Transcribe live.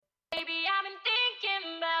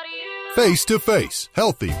Face to Face,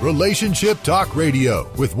 healthy relationship talk radio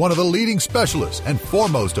with one of the leading specialists and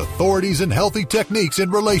foremost authorities in healthy techniques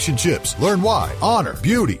in relationships. Learn why honor,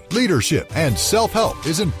 beauty, leadership, and self-help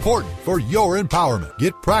is important for your empowerment.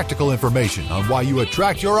 Get practical information on why you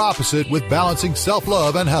attract your opposite with balancing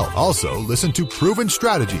self-love and health. Also, listen to proven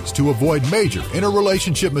strategies to avoid major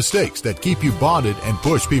interrelationship mistakes that keep you bonded and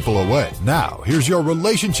push people away. Now, here's your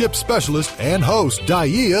relationship specialist and host,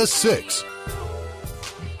 Dia Six.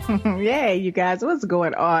 Yay, you guys, what's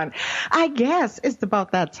going on? I guess it's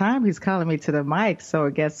about that time he's calling me to the mic. So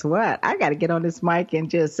guess what? I got to get on this mic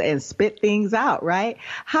and spit things out, right?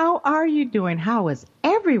 How are you doing? How is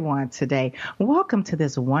everyone today? Welcome to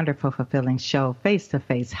this wonderful, fulfilling show, Face to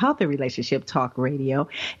Face, Healthy Relationship Talk Radio.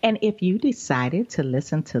 And if you decided to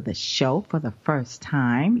listen to the show for the first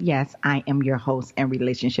time, yes, I am your host and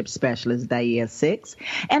relationship specialist, Dia Six,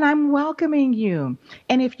 and I'm welcoming you.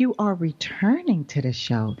 And if you are returning to the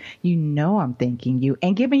show, you know I'm thanking you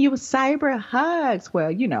and giving you cyber hugs. Well,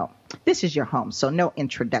 you know, this is your home, so no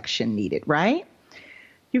introduction needed, right?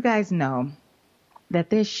 You guys know that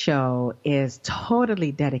this show is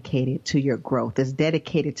totally dedicated to your growth. It's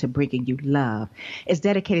dedicated to bringing you love. It's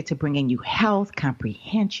dedicated to bringing you health,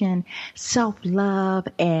 comprehension, self-love.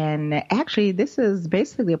 And actually, this is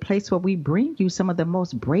basically a place where we bring you some of the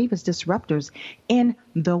most bravest disruptors in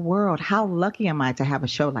the world. How lucky am I to have a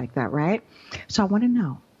show like that, right? So I want to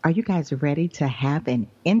know, are you guys ready to have an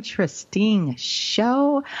interesting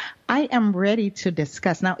show? I am ready to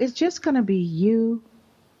discuss. Now, it's just going to be you,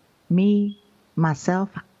 me, myself,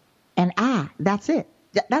 and I. That's it.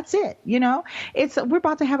 That's it. You know, we're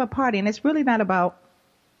about to have a party, and it's really not about,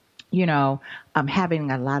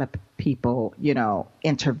 having a lot of people,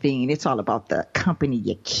 intervene. It's all about the company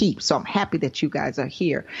you keep. So I'm happy that you guys are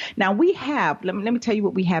here. Now let me tell you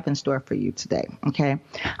what we have in store for you today. Okay.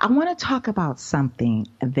 I want to talk about something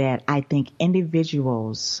that I think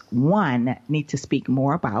individuals, one, need to speak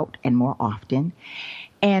more about and more often.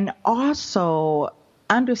 And also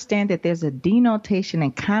understand that there's a denotation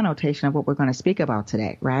and connotation of what we're going to speak about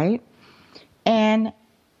today, right? And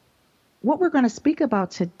what we're going to speak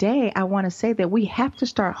about today, I want to say that we have to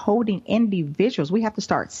start holding individuals. We have to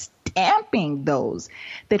start stamping those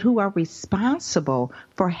who are responsible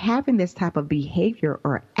for having this type of behavior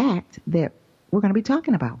or act that we're going to be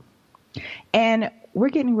talking about. And we're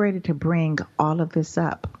getting ready to bring all of this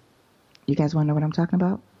up. You guys want to know what I'm talking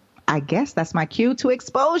about? I guess that's my cue to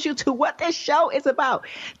expose you to what this show is about.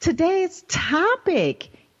 Today's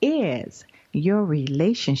topic is your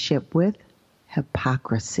relationship with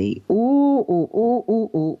hypocrisy. Ooh.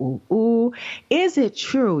 Is it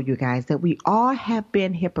true, you guys, that we all have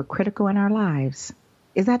been hypocritical in our lives?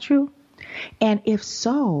 Is that true? And if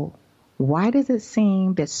so, why does it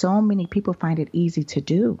seem that so many people find it easy to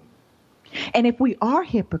do? And if we are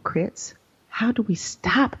hypocrites, how do we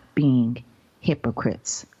stop being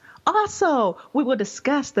hypocrites? Also, we will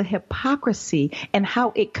discuss the hypocrisy and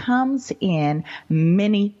how it comes in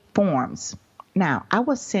many forms. Now, I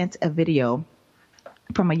was sent a video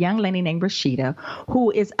from a young lady named Rashida,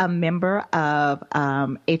 who is a member of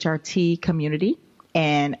HRT community.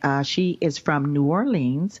 And she is from New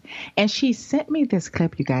Orleans. And she sent me this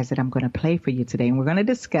clip, you guys, that I'm going to play for you today. And we're going to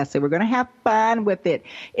discuss it. We're going to have fun with it.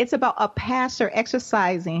 It's about a pastor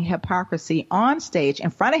exercising hypocrisy on stage in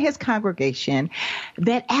front of his congregation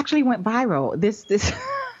that actually went viral.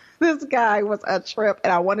 This guy was a trip,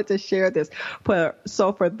 and I wanted to share this.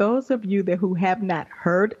 So for those of you who have not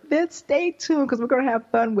heard this, stay tuned because we're going to have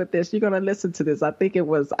fun with this. You're going to listen to this. I think it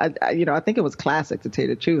was classic, to tell you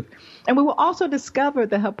the truth. And we will also discover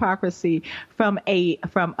the hypocrisy from a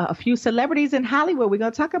few celebrities in Hollywood. We're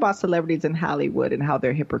going to talk about celebrities in Hollywood and how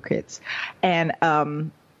they're hypocrites. And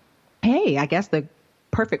hey, I guess the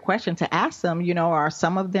perfect question to ask them, are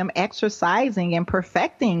some of them exercising and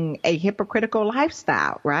perfecting a hypocritical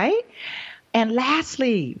lifestyle, right? And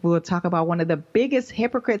lastly, we'll talk about one of the biggest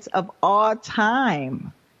hypocrites of all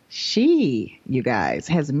time. She, you guys,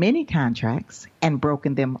 has many contracts and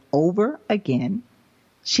broken them over again.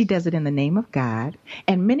 She does it in the name of God,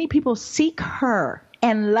 and many people seek her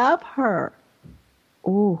and love her.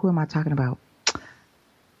 Oh, who am I talking about?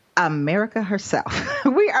 America herself.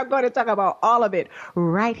 We are going to talk about all of it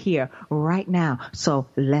right here, right now. So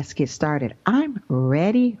let's get started. I'm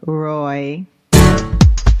ready, Roy.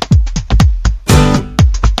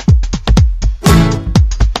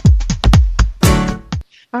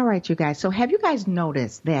 All right, you guys. So have you guys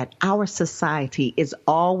noticed that our society is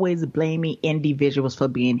always blaming individuals for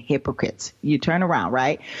being hypocrites? You turn around,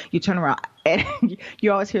 right? You turn around and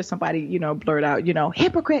you always hear somebody, blurt out,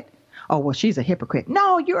 hypocrite. Oh, well, she's a hypocrite.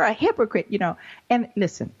 No, you're a hypocrite, And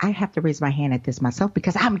listen, I have to raise my hand at this myself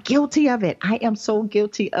because I'm guilty of it. I am so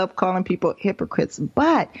guilty of calling people hypocrites.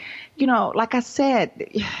 But, like I said,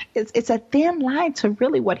 it's a thin line to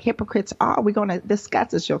really what hypocrites are. We're going to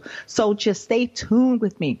discuss this show. So just stay tuned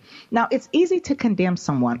with me. Now, it's easy to condemn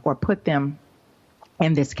someone or put them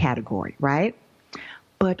in this category, right?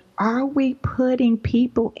 But are we putting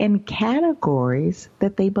people in categories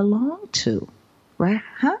that they belong to, right?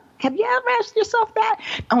 Huh? Have you ever asked yourself that?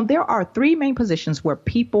 There are three main positions where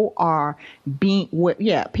people are being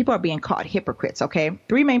called hypocrites, okay?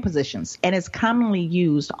 Three main positions. And it's commonly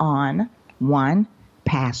used on 1,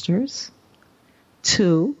 pastors,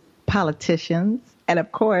 2, politicians, and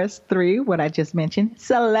of course, 3, what I just mentioned,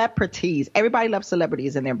 celebrities. Everybody loves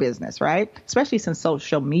celebrities in their business, right? Especially since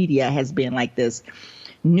social media has been like this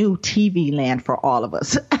new TV land for all of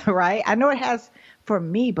us, right? I know it has for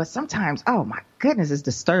me, but sometimes, oh my goodness, it's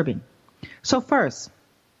disturbing. So first,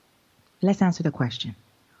 let's answer the question.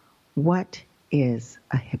 What is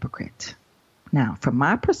a hypocrite? Now, from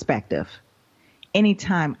my perspective,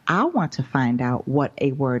 anytime I want to find out what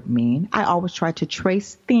a word means, I always try to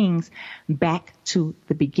trace things back to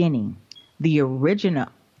the beginning, the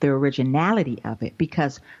originality of it,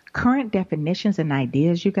 because current definitions and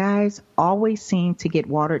ideas, you guys, always seem to get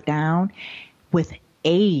watered down with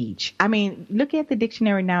age. I mean, look at the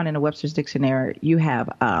dictionary now, and in the Webster's Dictionary, you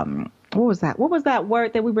have, what was that? What was that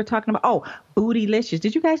word that we were talking about? Oh, bootylicious.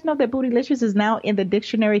 Did you guys know that bootylicious is now in the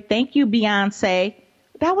dictionary? Thank you, Beyonce.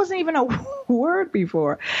 That wasn't even a word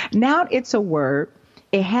before. Now it's a word.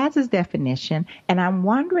 It has its definition, and I'm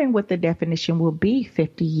wondering what the definition will be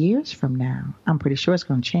 50 years from now. I'm pretty sure it's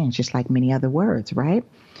going to change, just like many other words, right?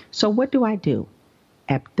 So what do?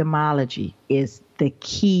 Etymology is the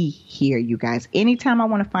key here, you guys. Anytime I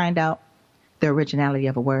want to find out the originality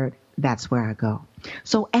of a word, that's where I go.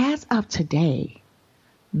 So as of today,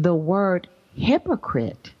 the word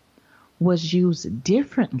hypocrite was used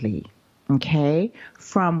differently, okay,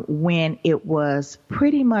 from when it was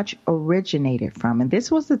pretty much originated from. And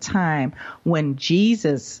this was the time when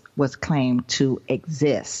Jesus was claimed to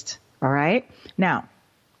exist. All right. Now,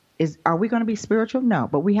 are we going to be spiritual? No,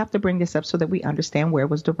 but we have to bring this up so that we understand where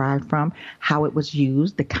it was derived from, how it was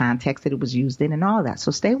used, the context that it was used in, and all that.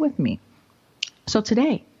 So stay with me. So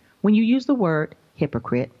today, when you use the word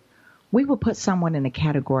hypocrite, we will put someone in a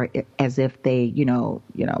category as if they,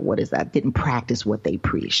 what is that? Didn't practice what they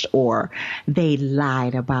preached, or they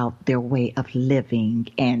lied about their way of living,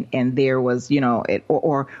 and there was,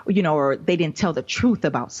 or they didn't tell the truth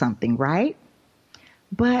about something, right?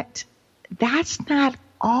 But that's not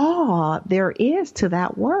all there is to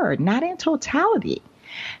that word, not in totality.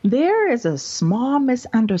 There is a small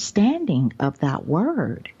misunderstanding of that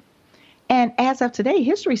word. And as of today,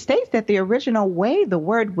 history states that the original way the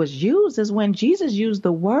word was used is when Jesus used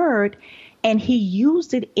the word, and he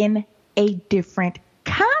used it in a different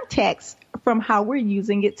context from how we're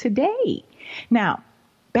using it today. Now,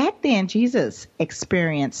 back then, Jesus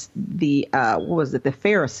experienced the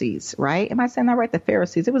Pharisees, right? Am I saying that right? The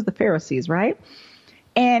Pharisees. It was the Pharisees, right?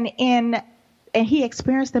 And he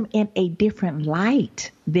experienced them in a different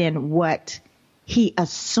light than what he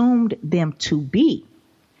assumed them to be.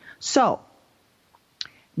 So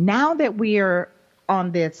now that we're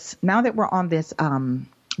on this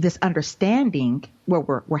understanding,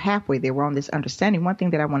 well, we're halfway there. We're on this understanding. One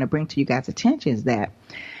thing that I want to bring to you guys' attention is that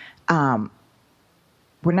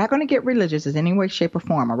we're not going to get religious in any way, shape, or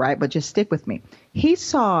form, all right? But just stick with me. He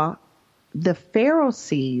saw the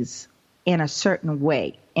Pharisees in a certain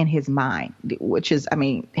way in his mind, which is,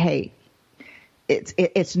 hey,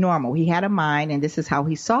 it's normal. He had a mind, and this is how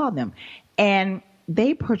he saw them. And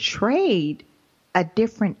they portrayed a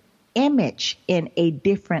different image in a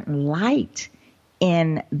different light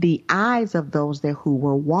in the eyes of those who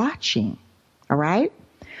were watching. All right.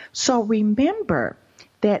 So remember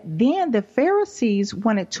that then the Pharisees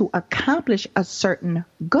wanted to accomplish a certain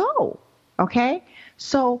goal. OK,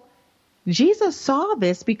 so Jesus saw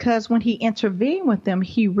this because when he intervened with them,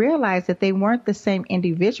 he realized that they weren't the same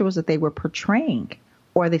individuals that they were portraying,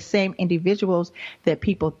 or the same individuals that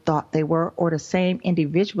people thought they were, or the same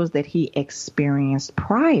individuals that he experienced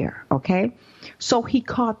prior. Okay, so he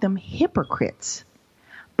called them hypocrites,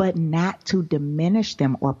 but not to diminish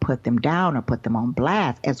them or put them down or put them on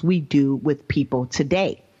blast as we do with people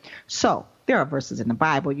today. So there are verses in the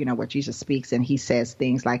Bible, where Jesus speaks and he says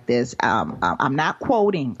things like this. I'm not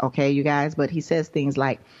quoting, okay, you guys, but he says things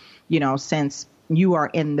like, since you are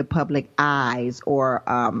in the public eyes, or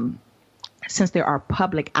since there are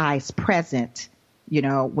public eyes present,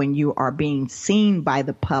 when you are being seen by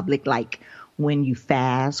the public, like when you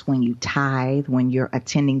fast, when you tithe, when you're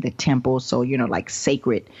attending the temple. So, like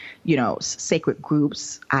sacred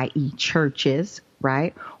groups, i.e. churches,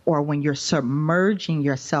 right? Or when you're submerging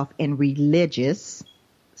yourself in religious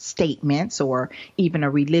statements or even a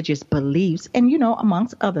religious beliefs and,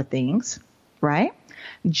 amongst other things, right?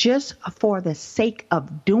 Just for the sake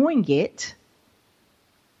of doing it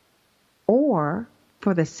or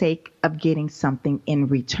for the sake of getting something in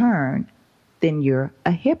return, then you're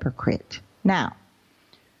a hypocrite. Now,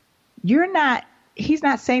 he's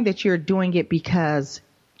not saying that you're doing it because,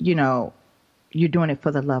 you're doing it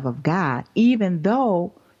for the love of God, even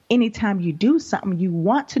though anytime you do something, you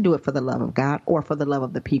want to do it for the love of God or for the love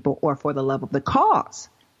of the people or for the love of the cause.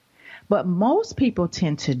 But most people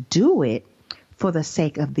tend to do it for the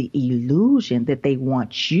sake of the illusion that they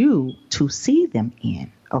want you to see them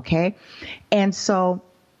in. Okay. And so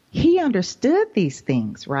he understood these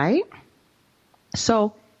things, right?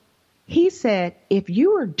 So he said, if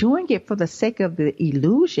you are doing it for the sake of the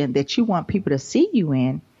illusion that you want people to see you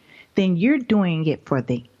in, then you're doing it for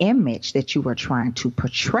the image that you are trying to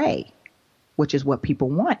portray, which is what people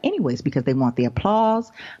want anyways, because they want the applause.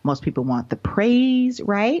 Most people want the praise,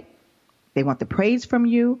 right? They want the praise from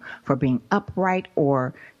you for being upright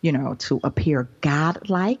or, to appear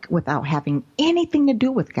godlike without having anything to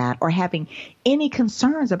do with God or having any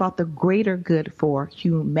concerns about the greater good for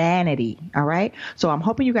humanity. All right. So I'm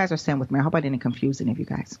hoping you guys are staying with me. I hope I didn't confuse any of you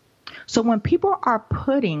guys. So when people are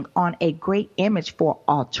putting on a great image for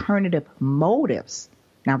alternative motives,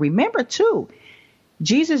 now remember too,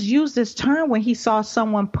 Jesus used this term when he saw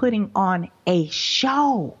someone putting on a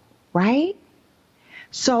show, right?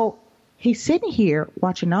 So he's sitting here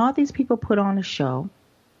watching all these people put on a show.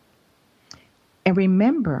 And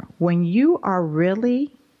remember, when you are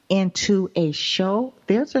really into a show,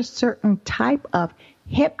 there's a certain type of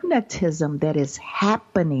hypnotism that is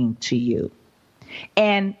happening to you.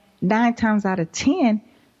 And 9 times out of 10,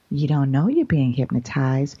 you don't know you're being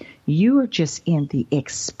hypnotized. You are just in the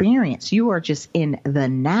experience. You are just in the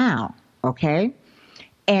now. Okay.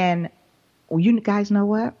 And you guys know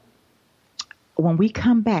what? When we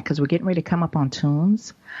come back, because we're getting ready to come up on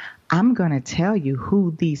tunes, I'm going to tell you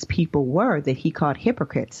who these people were that he called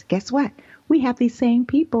hypocrites. Guess what? We have these same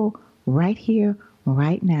people right here,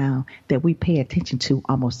 right now, that we pay attention to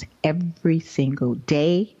almost every single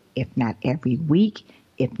day, if not every week,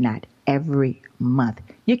 if not every month.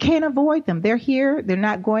 You can't avoid them. They're here. They're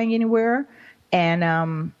not going anywhere. And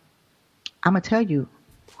I'm going to tell you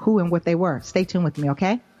who and what they were. Stay tuned with me,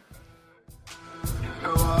 okay?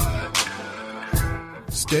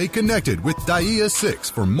 Stay connected with Daia 6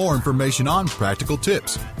 for more information on practical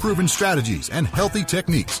tips, proven strategies, and healthy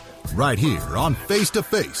techniques right here on Face to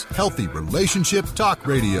Face Healthy Relationship Talk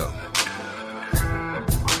Radio.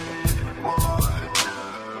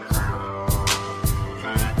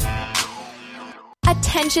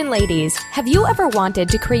 Attention ladies, have you ever wanted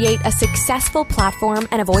to create a successful platform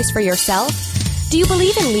and a voice for yourself? Do you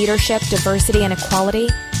believe in leadership, diversity, and equality?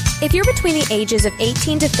 If you're between the ages of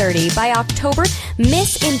 18 to 30, by October,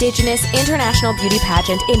 Miss Indigenous International Beauty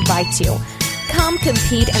Pageant invites you. Come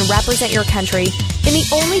compete and represent your country in the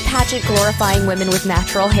only pageant glorifying women with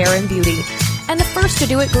natural hair and beauty, and the first to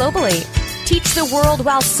do it globally. Teach the world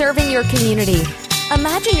while serving your community.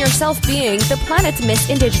 Imagine yourself being the planet's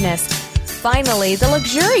Miss Indigenous. Finally, the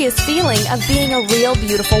luxurious feeling of being a real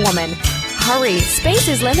beautiful woman. Hurry, space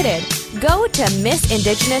is limited. Go to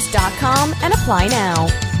missindigenous.com and apply now.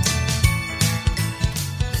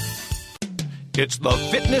 It's the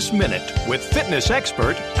Fitness Minute with fitness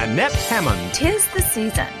expert Annette Hammond. 'Tis the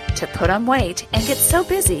season to put on weight and get so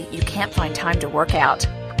busy you can't find time to work out.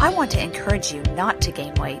 I want to encourage you not to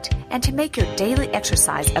gain weight and to make your daily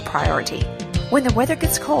exercise a priority. When the weather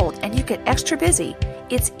gets cold and you get extra busy,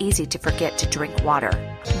 it's easy to forget to drink water.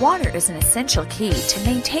 Water is an essential key to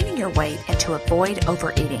maintaining your weight and to avoid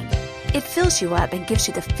overeating. It fills you up and gives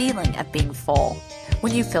you the feeling of being full.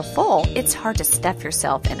 When you feel full, it's hard to stuff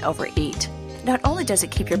yourself and overeat. Not only does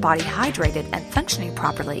it keep your body hydrated and functioning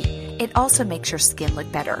properly, it also makes your skin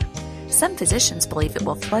look better. Some physicians believe it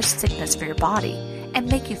will flush sickness from your body and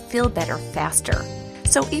make you feel better faster.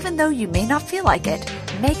 So even though you may not feel like it,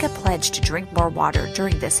 make a pledge to drink more water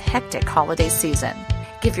during this hectic holiday season.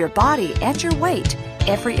 Give your body and your weight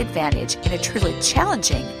every advantage in a truly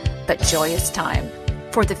challenging but joyous time.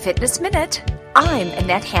 For the Fitness Minute, I'm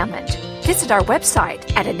Annette Hammond. Visit our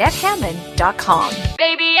website at AnnetteHammond.com.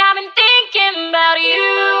 Baby, I've been thinking about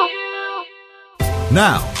you.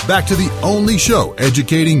 Now, back to the only show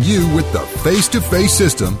educating you with the face-to-face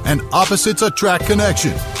system and opposites attract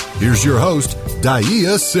connection. Here's your host,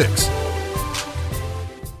 Daia 6.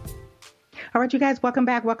 All right, you guys, welcome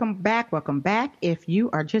back. If you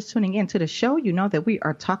are just tuning into the show, you know that we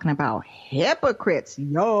are talking about hypocrites.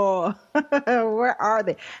 Yo, where are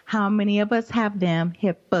they? How many of us have them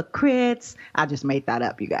hypocrites? I just made that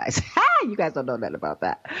up, you guys. You guys don't know nothing about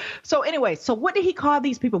that. So anyway, so what did he call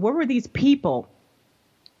these people? What were these people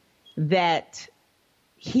that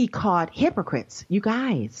he called hypocrites? You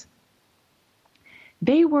guys,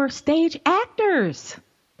 they were stage actors.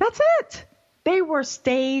 That's it. They were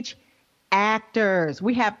stage actors.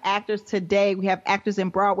 We have actors today. We have actors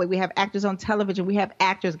in Broadway. We have actors on television. We have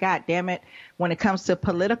actors, God damn it, when it comes to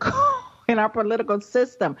political, in our political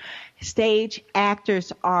system. Stage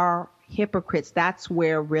actors are hypocrites. That's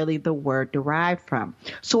where really the word derived from.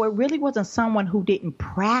 So it really wasn't someone who didn't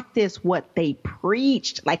practice what they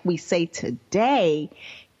preached, like we say today,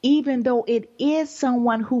 even though it is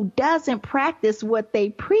someone who doesn't practice what they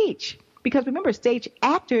preach. Because remember, stage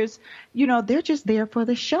actors, you know, they're just there for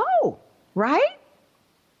the show. Right?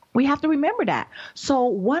 We have to remember that. So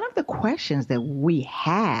one of the questions that we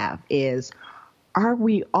have is, are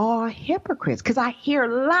we all hypocrites? Because I hear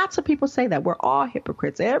lots of people say that we're all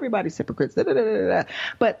hypocrites. Everybody's hypocrites. Da, da, da, da, da.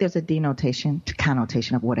 But there's a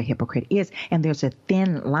connotation of what a hypocrite is. And there's a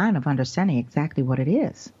thin line of understanding exactly what it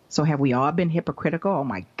is. So have we all been hypocritical? Oh,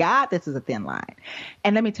 my God, this is a thin line.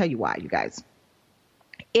 And let me tell you why, you guys.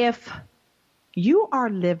 If you are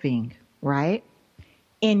living, right,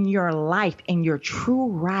 in your life, in your true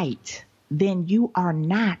right, then you are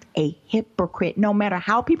not a hypocrite, no matter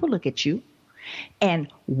how people look at you and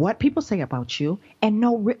what people say about you, and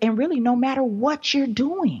really no matter what you're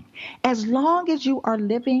doing. As long as you are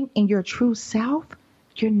living in your true self,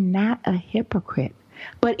 you're not a hypocrite.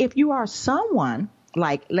 But if you are someone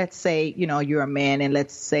like, let's say, you know, you're a man, and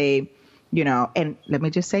let's say, you know, and let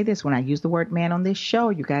me just say this, when I use the word man on this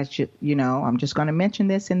show, you guys should, you know, I'm just going to mention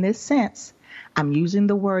this in this sense. I'm using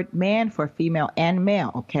the word man for female and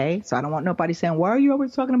male, okay? So I don't want nobody saying, why are you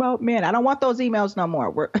always talking about men? I don't want those emails no more.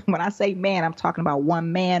 When I say man, I'm talking about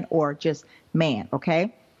one man or just man,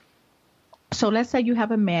 okay? So let's say you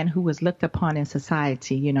have a man who is looked upon in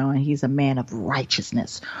society, you know, and he's a man of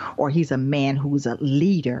righteousness, or he's a man who's a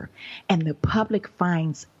leader, and the public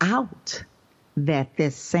finds out that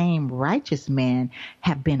this same righteous man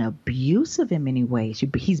have been abusive in many ways.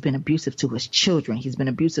 He's been abusive to his children. He's been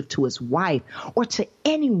abusive to his wife, or to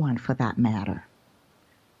anyone for that matter.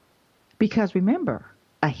 Because remember,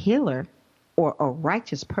 a healer or a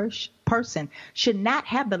righteous person should not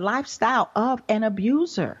have the lifestyle of an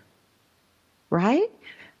abuser, right?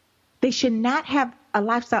 They should not have a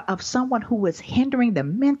lifestyle of someone who is hindering the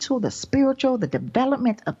mental, the spiritual, the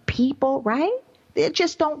development of people, right? They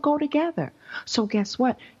just don't go together. So guess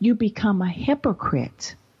what? You become a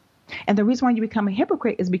hypocrite. And the reason why you become a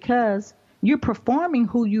hypocrite is because you're performing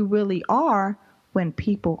who you really are when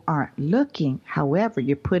people aren't looking. However,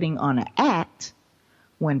 you're putting on an act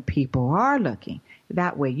when people are looking.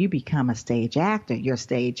 That way you become a stage actor. Your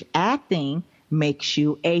stage acting makes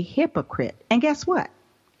you a hypocrite. And guess what?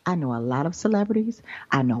 I know a lot of celebrities.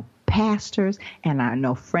 I know pastors, and I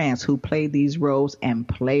know friends who play these roles and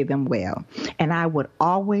play them well. And I would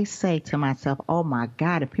always say to myself, oh my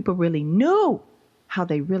God, if people really knew how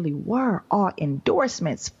they really were, all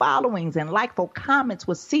endorsements, followings, and likeful comments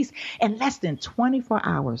would cease in less than 24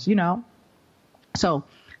 hours, you know? So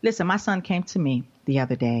listen, my son came to me the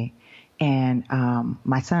other day, and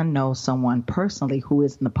my son knows someone personally who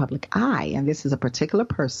is in the public eye. And this is a particular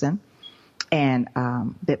person, and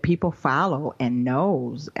that people follow and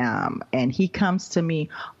knows. And he comes to me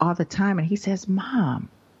all the time, and he says, Mom,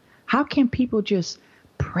 how can people just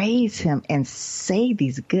praise him and say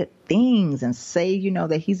these good things and say, you know,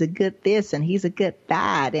 that he's a good this and he's a good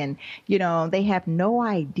that, and, you know, they have no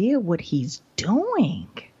idea what he's doing,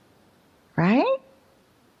 right?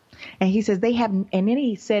 And he says they have, and then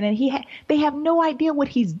he said, and they have no idea what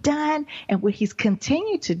he's done and what he's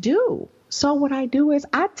continued to do. So what I do is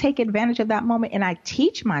I take advantage of that moment, and I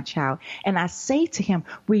teach my child, and I say to him,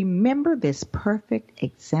 remember this perfect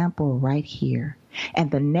example right here. And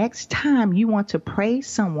the next time you want to praise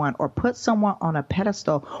someone or put someone on a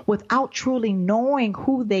pedestal without truly knowing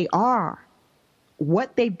who they are,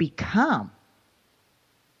 what they become,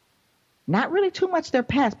 not really too much their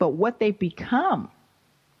past, but what they become,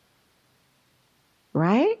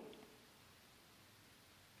 right?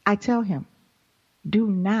 I tell him, do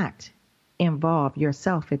not involve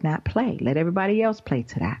yourself in that play. Let everybody else play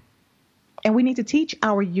to that. And we need to teach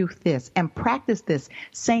our youth this and practice this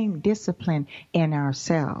same discipline in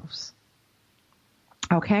ourselves.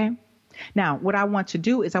 Okay? Now, what I want to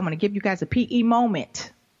do is I want to give you guys a PE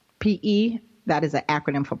moment. PE That is an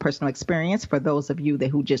acronym for personal experience. For those of you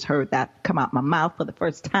who just heard that come out my mouth for the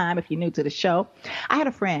first time, if you're new to the show, I had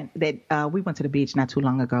a friend that we went to the beach not too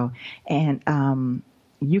long ago, and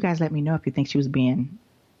you guys let me know if you think she was being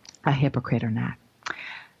a hypocrite or not.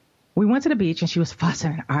 We went to the beach and she was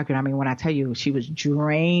fussing and arguing. I mean, when I tell you, she was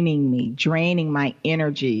draining me, draining my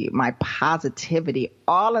energy, my positivity,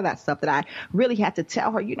 all of that stuff that I really had to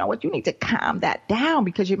tell her, you know what, you need to calm that down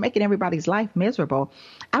because you're making everybody's life miserable.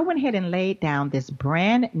 I went ahead and laid down this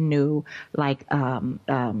brand new, like,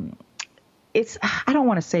 it's, I don't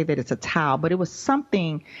want to say that it's a towel, but it was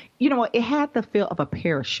something, you know, it had the feel of a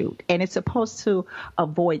parachute, and it's supposed to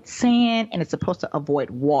avoid sand and it's supposed to avoid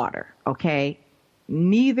water. Okay.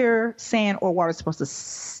 Neither sand or water is supposed to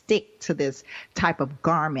stick to this type of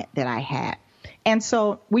garment that I had. And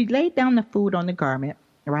so we laid down the food on the garment,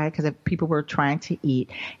 right? Because people were trying to eat.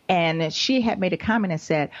 And she had made a comment and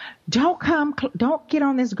said, don't get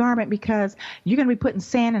on this garment because you're going to be putting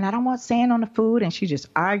sand, and I don't want sand on the food. And she's just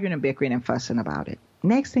arguing and bickering and fussing about it.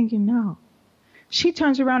 Next thing you know, she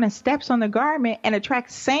turns around and steps on the garment and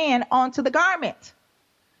attracts sand onto the garment.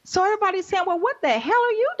 So everybody's saying, well, what the hell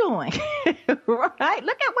are you doing? Right?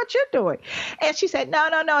 Look at what you're doing. And she said, no,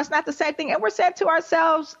 it's not the same thing. And we're saying to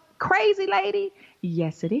ourselves, crazy lady.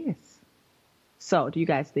 Yes, it is. So do you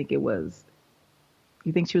guys think you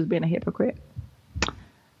think she was being a hypocrite?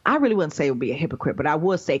 I really wouldn't say it would be a hypocrite, but I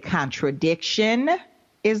would say contradiction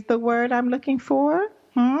is the word I'm looking for.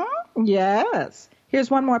 Yes. Here's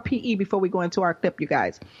one more PE before we go into our clip, you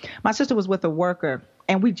guys. My sister was with a worker,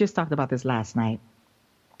 and we just talked about this last night.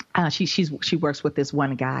 She works with this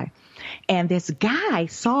one guy, and this guy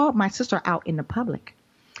saw my sister out in the public.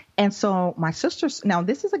 And so my sister, now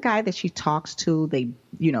this is a guy that she talks to. They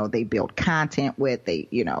build content with, they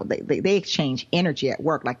exchange energy at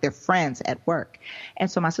work, like they're friends at work.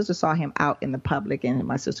 And so my sister saw him out in the public, and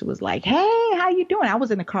my sister was like, hey, how you doing? I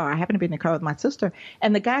was in the car. I happened to be in the car with my sister.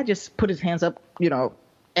 And the guy just put his hands up,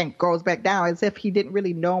 and goes back down as if he didn't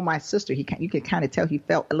really know my sister. You could kind of tell he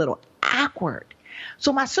felt a little awkward.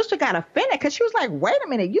 So my sister got offended because she was like, wait a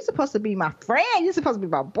minute, you're supposed to be my friend. You're supposed to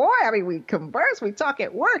be my boy. I mean, we converse, we talk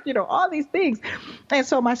at work, all these things. And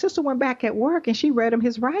so my sister went back at work and she read him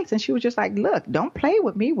his rights. And she was just like, look, don't play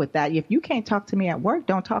with me with that. If you can't talk to me at work,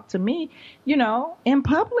 don't talk to me, in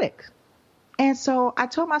public. And so I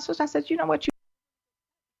told my sister, I said, you know what,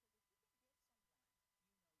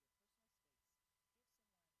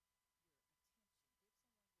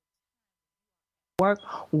 work,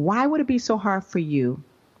 why would it be so hard for you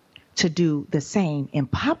to do the same in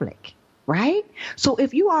public, right? So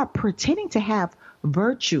if you are pretending to have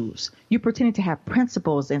virtues, you're pretending to have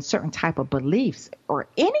principles and certain type of beliefs, or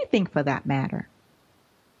anything for that matter,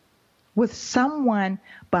 with someone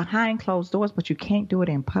behind closed doors, but you can't do it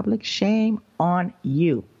in public, shame on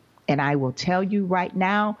you. And I will tell you right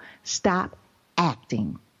now, stop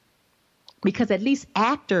acting. Because at least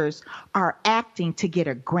actors are acting to get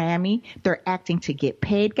a Grammy. They're acting to get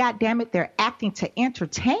paid. God damn it. They're acting to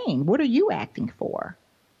entertain. What are you acting for?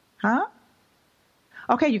 Huh?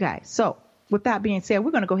 Okay, you guys. So with that being said, we're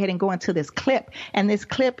going to go ahead and go into this clip. And this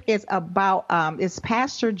clip is about it's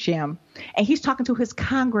Pastor Jim, and he's talking to his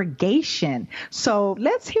congregation. So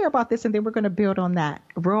let's hear about this, and then we're going to build on that.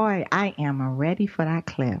 Roy, I am ready for that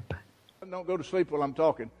clip. Don't go to sleep while I'm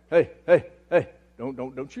talking. Hey.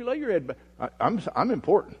 Don't you lay your head back. I'm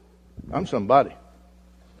important. I'm somebody.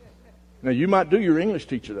 Now, you might do your English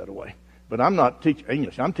teacher that way, but I'm not teaching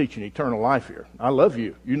English. I'm teaching eternal life here. I love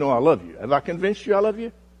you. You know I love you. Have I convinced you I love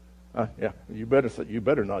you? Yeah. You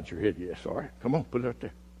better nod your head yes. All right. Come on. Put it right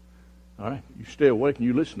there. All right. You stay awake and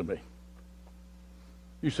you listen to me.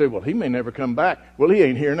 You say, well, he may never come back. Well, he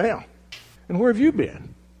ain't here now. And where have you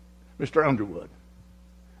been, Mr. Underwood?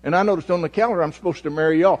 And I noticed on the calendar I'm supposed to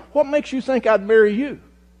marry y'all. What makes you think I'd marry you?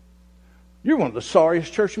 You're one of the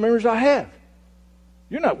sorriest church members I have.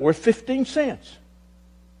 You're not worth 15 cents.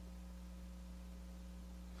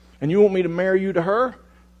 And you want me to marry you to her?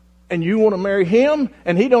 And you want to marry him?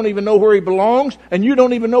 And he don't even know where he belongs? And you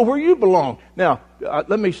don't even know where you belong? Now,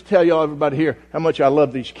 let me tell y'all, everybody here, how much I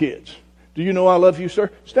love these kids. Do you know I love you, sir?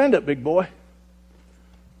 Stand up, big boy.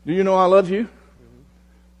 Do you know I love you?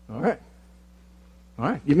 All right. All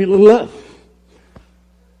right, give me a little love.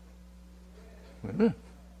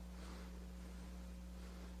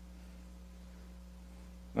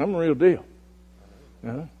 I'm the real deal.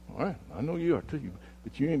 All right, I know you are too,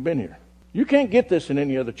 but you ain't been here. You can't get this in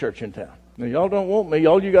any other church in town. Now, y'all don't want me.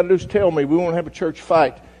 All you got to do is tell me. We won't have a church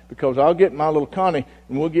fight, because I'll get my little Connie,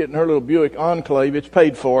 and we'll get in her little Buick Enclave. It's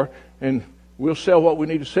paid for, and We'll sell what we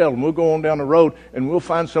need to sell, and we'll go on down the road, and we'll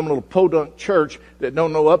find some little podunk church that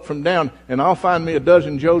don't know up from down, and I'll find me a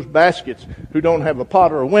dozen Joe's baskets who don't have a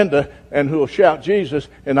pot or a window and who will shout Jesus,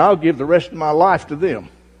 and I'll give the rest of my life to them.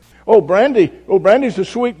 Brandy's a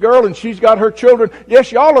sweet girl, and she's got her children.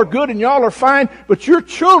 Yes, y'all are good and y'all are fine, but your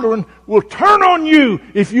children will turn on you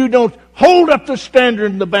if you don't hold up the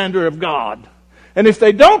standard and the banner of God. And if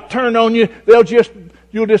they don't turn on you,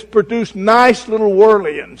 you'll just produce nice little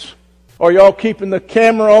whirlians. Are y'all keeping the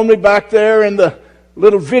camera on me back there in the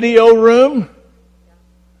little video room?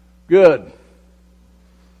 Good.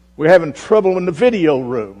 We're having trouble in the video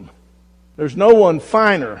room. There's no one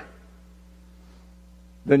finer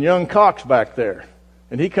than young Cox back there.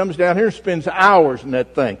 And he comes down here and spends hours in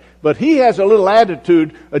that thing. But he has a little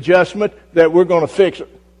attitude adjustment that we're going to fix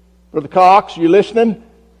it. Brother Cox, you listening?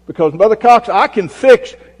 Because, Brother Cox, I can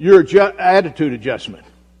fix your attitude adjustment.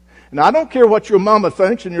 And I don't care what your mama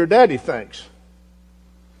thinks and your daddy thinks.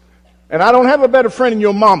 And I don't have a better friend than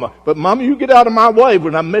your mama. But, Mama, you get out of my way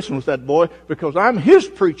when I'm messing with that boy, because I'm his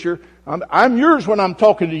preacher. I'm yours when I'm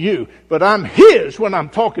talking to you. But I'm his when I'm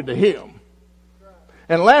talking to him.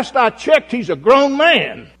 And last I checked, he's a grown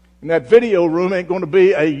man. And that video room ain't going to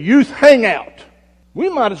be a youth hangout. We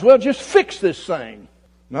might as well just fix this thing.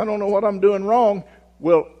 And I don't know what I'm doing wrong.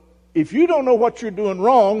 Well, if you don't know what you're doing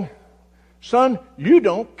wrong, son, you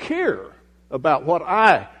don't care about what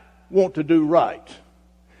I want to do right.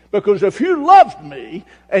 Because if you loved me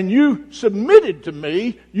and you submitted to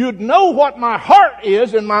me, you'd know what my heart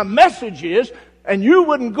is and my message is, and you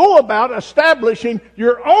wouldn't go about establishing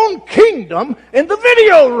your own kingdom in the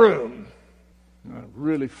video room. I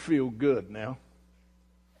really feel good now.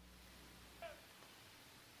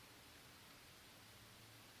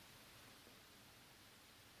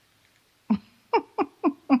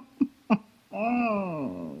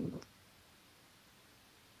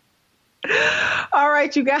 All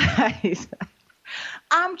right, you guys.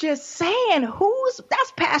 I'm just saying,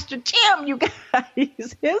 that's Pastor Tim, you guys.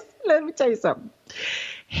 Let me tell you something.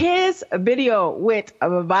 His video went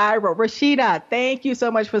viral. Rashida, thank you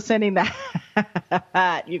so much for sending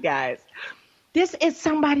that, you guys. This is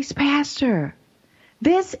somebody's pastor.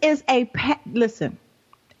 This is a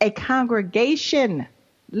congregation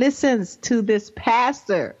listens to this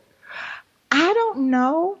pastor. I don't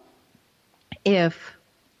know if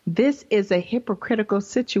this is a hypocritical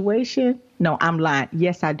situation. No, I'm lying.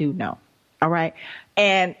 Yes, I do know. All right.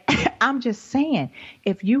 And I'm just saying,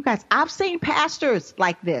 if you guys, I've seen pastors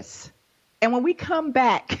like this. And when we come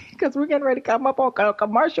back, because we're getting ready to come up on a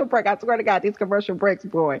commercial break. I swear to God, these commercial breaks,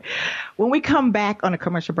 boy. When we come back on a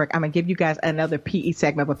commercial break, I'm going to give you guys another PE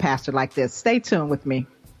segment of a pastor like this. Stay tuned with me.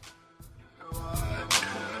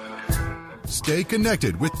 Stay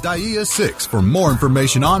connected with Daia 6 for more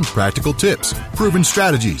information on practical tips, proven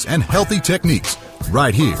strategies, and healthy techniques.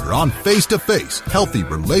 Right here on Face to Face, Healthy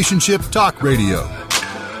Relationship Talk Radio.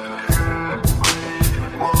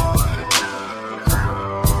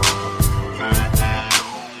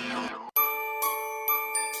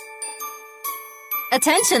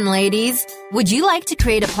 Attention, ladies. Would you like to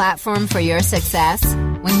create a platform for your success?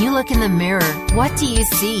 When you look in the mirror, what do you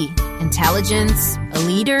see? Intelligence? A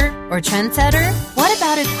leader? Or trendsetter? What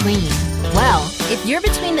about a queen? Well, if you're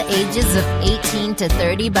between the ages of 18 to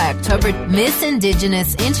 30 by October, Miss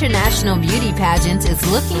Indigenous International Beauty Pageant is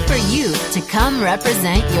looking for you to come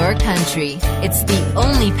represent your country. It's the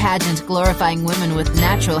only pageant glorifying women with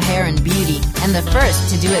natural hair and beauty, and the first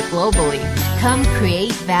to do it globally. Come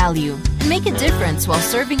create value and make a difference while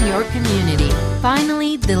serving your community.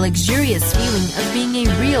 Finally, the luxurious feeling of being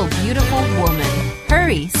a real beautiful woman.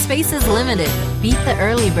 Hurry, space is limited. Beat the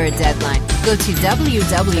early bird deadline. Go to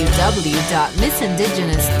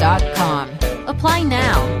www.missindigenous.com. Apply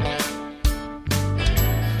now.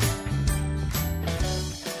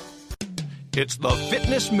 It's the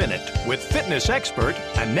Fitness Minute with fitness expert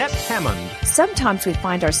Annette Hammond. Sometimes we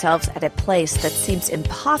find ourselves at a place that seems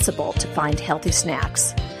impossible to find healthy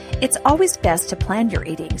snacks. It's always best to plan your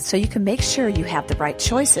eating so you can make sure you have the right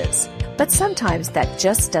choices. But sometimes that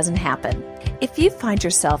just doesn't happen. If you find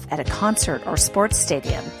yourself at a concert or sports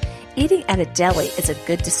stadium, eating at a deli is a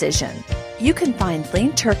good decision. You can find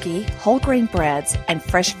lean turkey, whole grain breads, and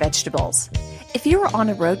fresh vegetables. If you are on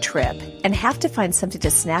a road trip and have to find something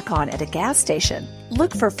to snack on at a gas station,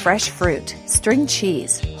 look for fresh fruit, string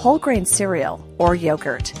cheese, whole grain cereal, or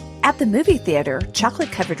yogurt. At the movie theater,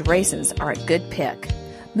 chocolate-covered raisins are a good pick.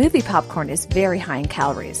 Movie popcorn is very high in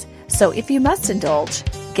calories, so if you must indulge,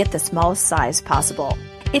 get the smallest size possible.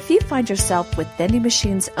 If you find yourself with vending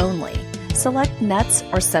machines only, select nuts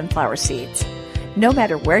or sunflower seeds. No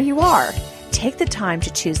matter where you are, take the time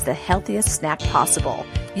to choose the healthiest snack possible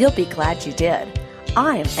You'll be glad you did.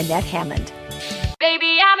 I'm Annette Hammond.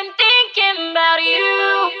 Baby, I've been thinking about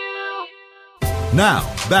you. Now,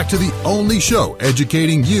 back to the only show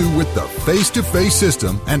educating you with the face-to-face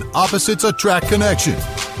system and opposites attract connection.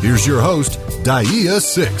 Here's your host, Dia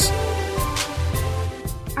Six.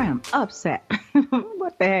 I am upset.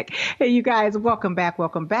 What the heck? Hey, you guys, welcome back.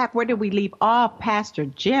 Welcome back. Where did we leave off? Pastor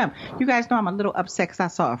Jim. You guys know I'm a little upset because I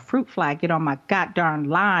saw a fruit fly get on my goddamn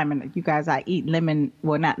lime. And you guys, I eat lemon.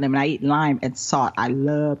 Well, not lemon. I eat lime and salt. I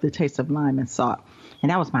love the taste of lime and salt. And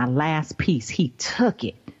that was my last piece. He took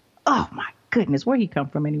it. Oh, my goodness. Where'd he come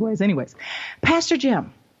from anyways? Pastor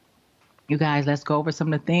Jim. You guys, let's go over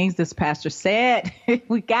some of the things this pastor said.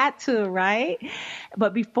 We got to, right?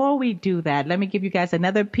 But before we do that, let me give you guys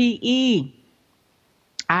another PE.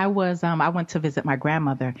 I went to visit my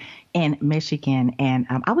grandmother in Michigan, and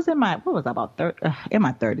I was in my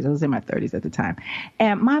 30s. I was in my 30s at the time.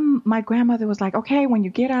 And my grandmother was like, okay, when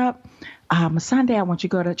you get up Sunday, I want you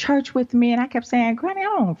to go to church with me. And I kept saying, Granny, I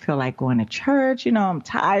don't feel like going to church. I'm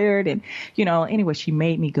tired. And, anyway, she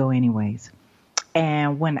made me go anyways.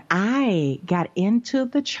 And when I got into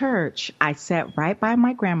the church, I sat right by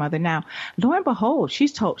my grandmother. Now, lo and behold, she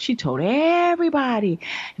told everybody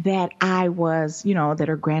that I was, that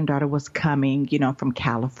her granddaughter was coming, from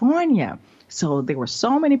California. So there were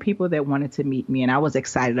so many people that wanted to meet me, and I was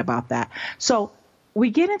excited about that. So we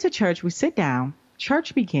get into church, we sit down,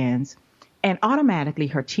 church begins, and automatically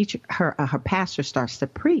her pastor starts to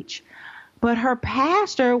preach. But her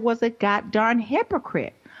pastor was a goddamn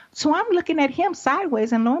hypocrite. So I'm looking at him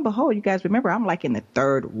sideways, and lo and behold, you guys remember, I'm like in the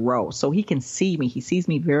third row. So he can see me. He sees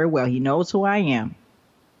me very well. He knows who I am.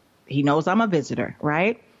 He knows I'm a visitor,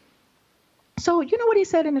 right? So you know what he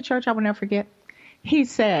said in the church? I will never forget. He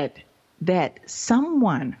said that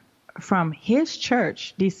someone from his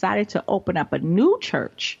church decided to open up a new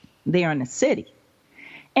church there in the city.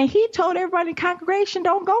 And he told everybody in the congregation,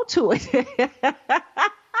 don't go to it.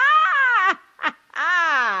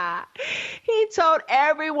 He told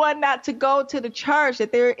everyone not to go to the church,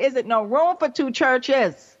 that there isn't no room for two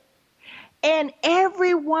churches. And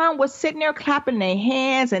everyone was sitting there clapping their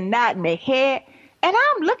hands and nodding their head. And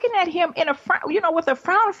I'm looking at him with a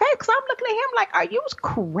frown face, because I'm looking at him like, are you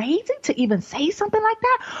crazy to even say something like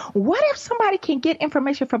that? What if somebody can get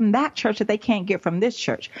information from that church that they can't get from this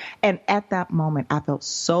church? And at that moment, I felt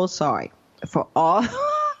so sorry for all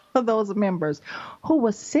of those members who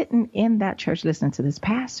was sitting in that church listening to this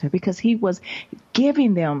pastor, because he was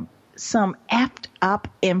giving them some effed up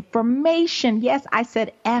information. Yes, I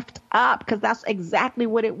said effed up, because that's exactly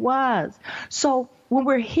what it was. So when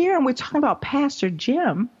we're here and we're talking about Pastor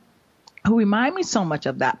Jim, who remind me so much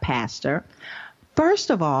of that pastor, first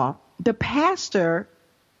of all, the pastor,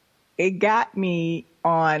 it got me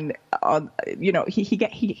on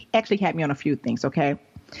he actually had me on a few things. Okay.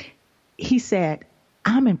 He said,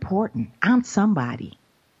 I'm important. I'm somebody.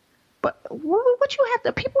 But what you have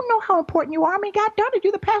to, people know how important you are. I mean, God darn it,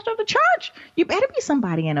 you're the pastor of the church. You better be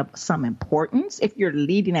somebody in some importance if you're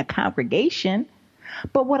leading a congregation.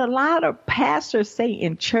 But what a lot of pastors say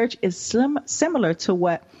in church is similar to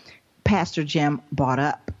what Pastor Jim brought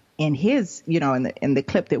up in his, in the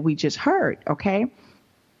clip that we just heard. Okay.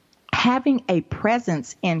 Having a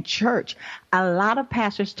presence in church. A lot of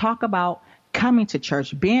pastors talk about coming to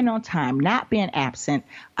church, being on time, not being absent,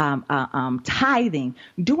 tithing,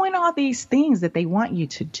 doing all these things that they want you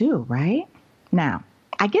to do, right? Now,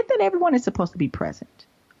 I get that everyone is supposed to be present.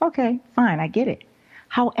 Okay, fine, I get it.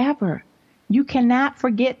 However, you cannot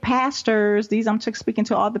forget pastors. I'm speaking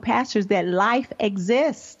to all the pastors, that life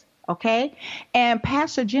exists, okay? And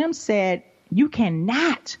Pastor Jim said, you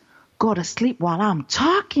cannot go to sleep while I'm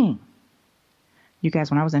talking. You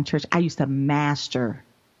guys, when I was in church, I used to master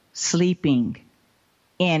sleeping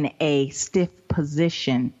in a stiff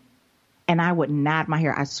position, and I would nod my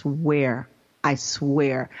hair. I swear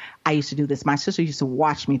I used to do this. My sister used to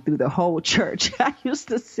watch me through the whole church. I used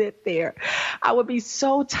to sit there. I would be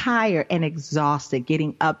so tired and exhausted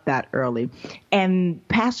getting up that early, and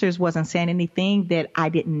pastors wasn't saying anything that I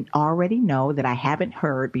didn't already know, that I haven't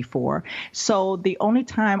heard before. So the only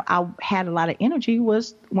time I had a lot of energy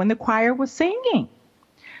was when the choir was singing.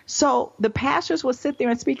 So the pastors would sit there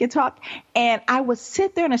and speak and talk, and I would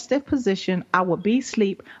sit there in a stiff position. I would be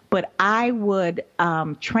asleep, but I would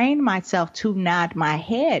train myself to nod my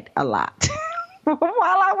head a lot while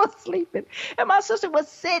I was sleeping. And my sister would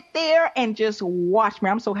sit there and just watch me.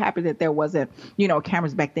 I'm so happy that there wasn't,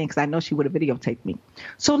 cameras back then, because I know she would have videotaped me.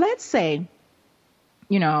 So let's say,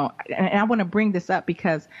 and I want to bring this up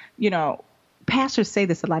because, pastors say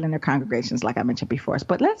this a lot in their congregations, like I mentioned before.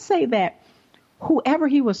 But let's say that whoever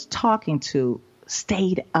he was talking to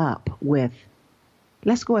stayed up with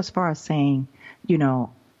Let's go as far as saying,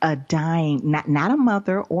 a dying, not a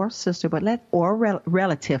mother or sister, but or a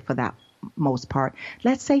relative for that most part.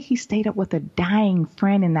 Let's say he stayed up with a dying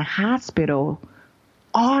friend in the hospital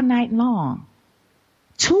all night long,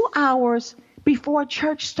 2 hours before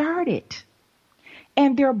church started.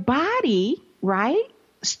 And their body, right,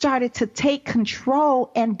 started to take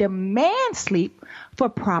control and demand sleep for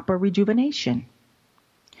proper rejuvenation.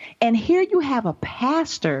 And here you have a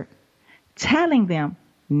pastor telling them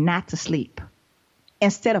not to sleep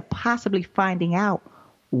instead of possibly finding out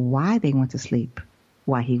why they went to sleep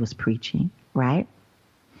while he was preaching, right?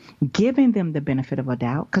 Giving them the benefit of a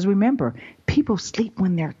doubt. Because remember, people sleep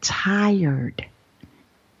when they're tired.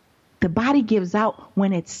 The body gives out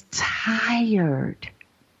when it's tired.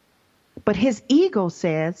 But his ego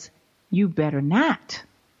says, you better not.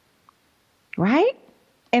 Right?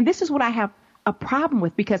 And this is what I have a problem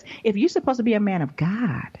with, because if you're supposed to be a man of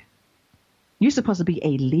God, you're supposed to be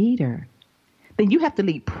a leader, then you have to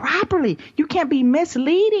lead properly. You can't be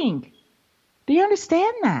misleading. Do you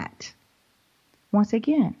understand that? Once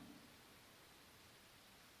again,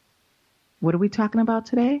 what are we talking about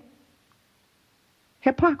today?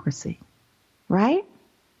 Hypocrisy, right?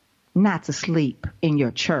 Not to sleep in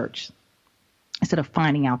your church instead of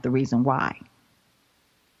finding out the reason why.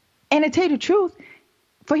 And to tell you the truth,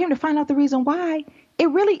 for him to find out the reason why, it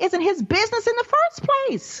really isn't his business in the first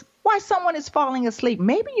place why someone is falling asleep.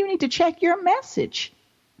 Maybe you need to check your message,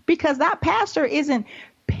 because that pastor isn't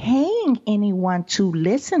paying anyone to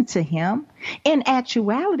listen to him. In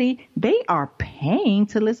actuality, they are paying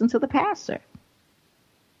to listen to the pastor,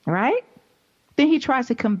 right? Then he tries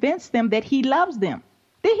to convince them that he loves them.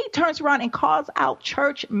 Then he turns around and calls out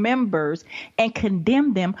church members and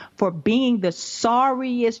condemn them for being the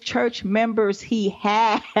sorriest church members he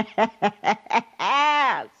has.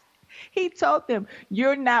 He told them,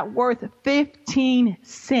 you're not worth 15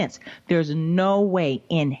 cents. There's no way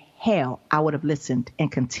in hell I would have listened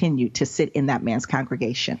and continued to sit in that man's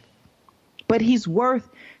congregation. But he's worth,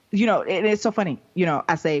 and it's so funny,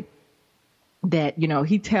 I say that,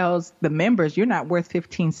 he tells the members, you're not worth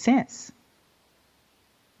 15 cents.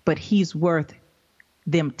 But he's worth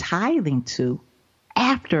them tithing to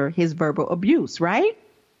after his verbal abuse, right?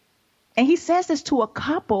 And he says this to a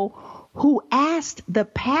couple who asked the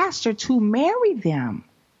pastor to marry them.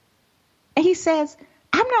 And he says,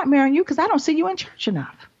 I'm not marrying you because I don't see you in church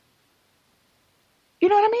enough. You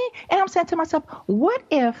know what I mean? And I'm saying to myself, what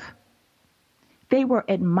if they were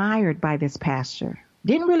admired by this pastor?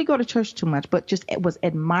 Didn't really go to church too much, but just was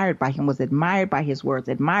admired by him, was admired by his words,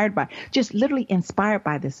 just literally inspired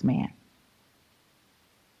by this man.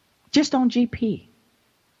 Just on GP.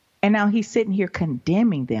 And now he's sitting here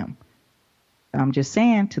condemning them. I'm just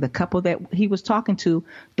saying to the couple that he was talking to,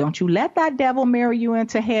 don't you let that devil marry you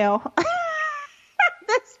into hell.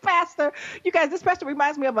 This pastor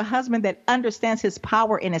reminds me of a husband that understands his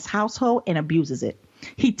power in his household and abuses it.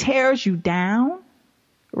 He tears you down,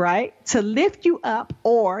 right, to lift you up,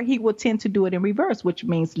 or he will tend to do it in reverse, which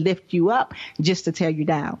means lift you up just to tear you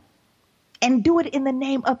down. And do it in the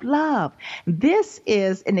name of love. This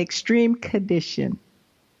is an extreme condition.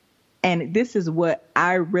 And this is what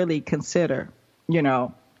I really consider,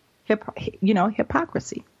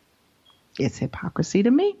 hypocrisy. It's hypocrisy to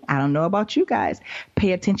me. I don't know about you guys.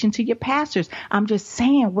 Pay attention to your pastors. I'm just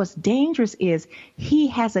saying what's dangerous is he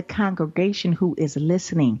has a congregation who is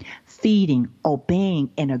listening, feeding,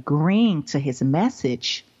 obeying, and agreeing to his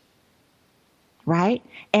message. Right?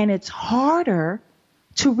 And it's harder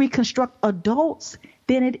to reconstruct adults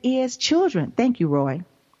than it is children. Thank you, Roy.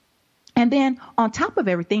 And then on top of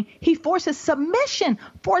everything, he forces submission,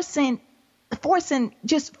 forcing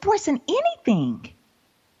anything.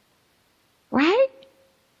 Right?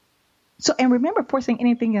 So, and remember, forcing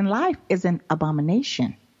anything in life is an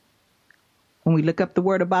abomination. When we look up the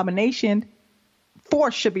word abomination,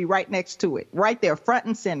 force should be right next to it, right there, front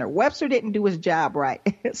and center. Webster didn't do his job right.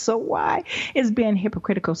 So why is being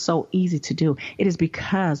hypocritical so easy to do? It is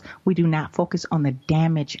because we do not focus on the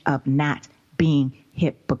damage of not being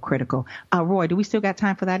hypocritical. Roy, do we still got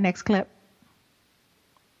time for that next clip?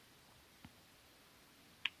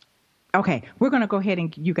 Okay, we're going to go ahead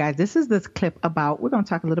and, you guys, this is this clip we're going to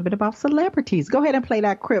talk a little bit about celebrities. Go ahead and play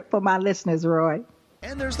that clip for my listeners, Roy.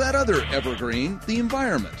 And there's that other evergreen, the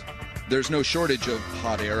environment. There's no shortage of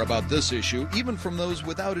hot air about this issue, even from those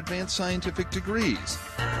without advanced scientific degrees.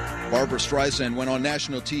 Barbra Streisand went on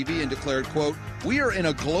national TV and declared, quote, "We are in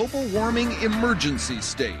a global warming emergency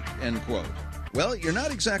state," end quote. Well, you're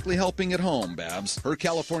not exactly helping at home, Babs. Her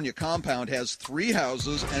California compound has 3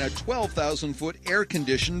 houses and a 12,000-foot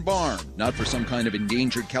air-conditioned barn. Not for some kind of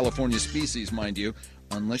endangered California species, mind you.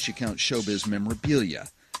 unless you count showbiz memorabilia.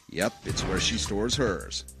 Yep, it's where she stores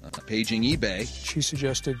hers. Paging eBay. She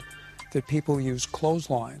suggested that people use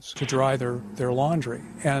clotheslines to dry their laundry.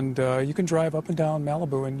 And you can drive up and down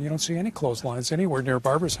Malibu and you don't see any clotheslines anywhere near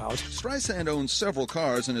Barbara's house. Streisand owns several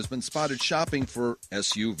cars and has been spotted shopping for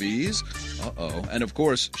SUVs. And of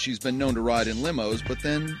course, she's been known to ride in limos, but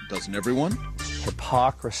then doesn't everyone?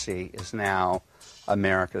 Hypocrisy is now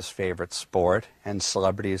America's favorite sport, and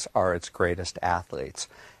celebrities are its greatest athletes.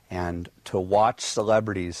 And to watch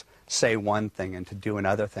celebrities say one thing and to do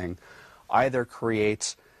another thing either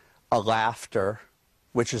creates a laughter,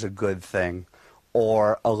 which is a good thing,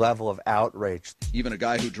 or a level of outrage. Even a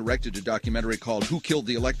guy who directed a documentary called Who Killed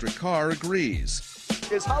the Electric Car agrees.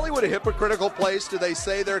 Is Hollywood a hypocritical place? Do they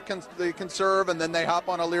say they conserve and then they hop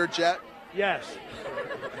on a Learjet? Yes.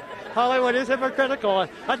 Hollywood is hypocritical.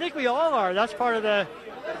 I think we all are. That's part of the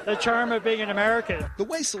charm of being an American. The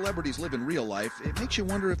way celebrities live in real life, it makes you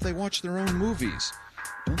wonder if they watch their own movies.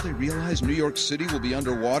 Don't they realize New York City will be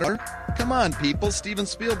underwater? Come on, people, Steven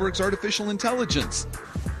Spielberg's artificial intelligence.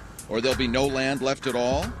 Or there'll be no land left at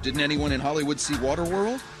all? Didn't anyone in Hollywood see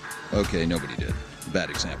Waterworld? Okay, nobody did. Bad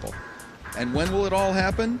example. And when will it all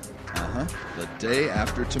happen? The day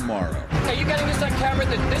after tomorrow. Are you getting this on camera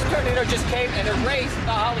that this tornado just came and erased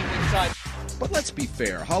the Hollywood sign? But let's be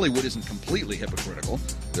fair, Hollywood isn't completely hypocritical.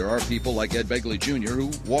 There are people like Ed Begley Jr.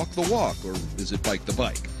 who walk the walk, or is it bike the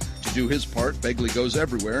bike? To do his part, Begley goes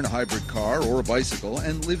everywhere in a hybrid car or a bicycle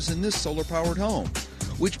and lives in this solar-powered home.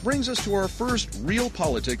 Which brings us to our first Real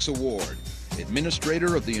Politics Award,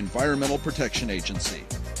 Administrator of the Environmental Protection Agency.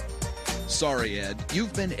 Sorry, Ed,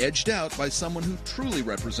 you've been edged out by someone who truly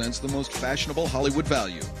represents the most fashionable Hollywood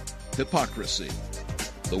value, hypocrisy.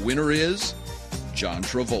 The winner is John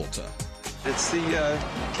Travolta. It's the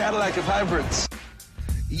Cadillac of hybrids.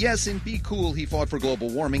 Yes, in Be Cool, he fought for global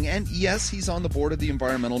warming, and yes, he's on the board of the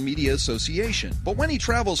Environmental Media Association. But when he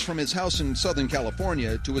travels from his house in Southern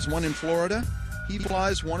California to his one in Florida, he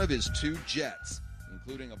flies one of his two jets,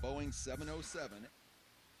 including a Boeing 707.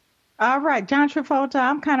 All right, John Travolta,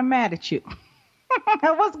 I'm kind of mad at you.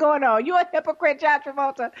 What's going on? You a hypocrite, John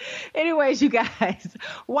Travolta. Anyways, you guys,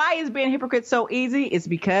 why is being a hypocrite so easy? It's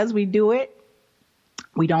because we do it.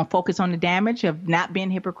 We don't focus on the damage of not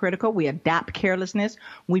being hypocritical. We adopt carelessness.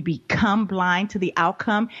 We become blind to the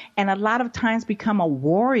outcome, and a lot of times become a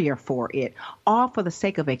warrior for it, all for the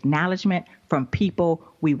sake of acknowledgement from people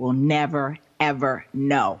we will never, ever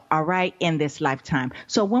know, all right, in this lifetime.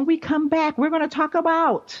 So when we come back, we're going to talk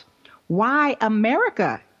about why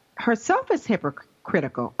America herself is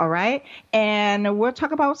hypocritical, all right? And we'll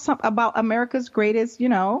talk about America's greatest,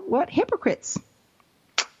 hypocrites.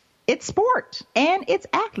 It's sport and it's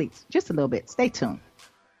athletes. Just a little bit. Stay tuned.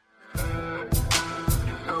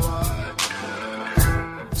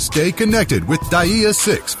 Stay connected with Dia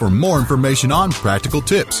 6 for more information on practical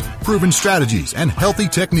tips, proven strategies, and healthy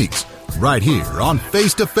techniques right here on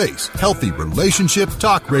Face to Face Healthy Relationship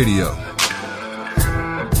Talk Radio.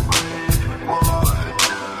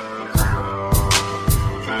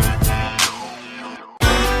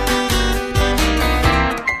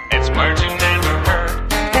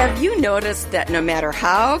 Notice that no matter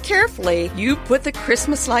how carefully you put the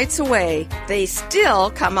Christmas lights away, they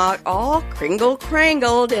still come out all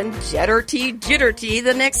kringle-crangled and jitterty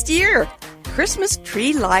the next year. Christmas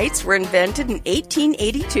tree lights were invented in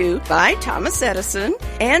 1882 by Thomas Edison,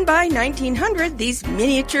 and by 1900, these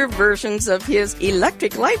miniature versions of his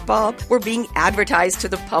electric light bulb were being advertised to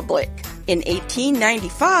the public. In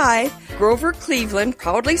 1895, Grover Cleveland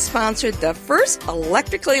proudly sponsored the first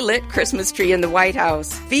electrically lit Christmas tree in the White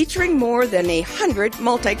House, featuring more than 100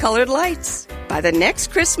 multicolored lights. By the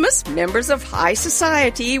next Christmas, members of high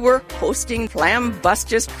society were hosting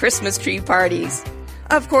flambustious Christmas tree parties.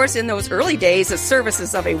 Of course, in those early days, the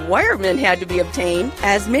services of a wireman had to be obtained,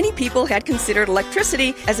 as many people had considered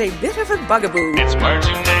electricity as a bit of a bugaboo. It's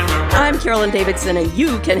Marching Day. I'm Carolyn Davidson, and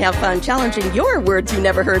you can have fun challenging your words you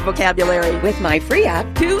never heard vocabulary with my free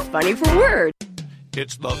app, Too Funny for Word.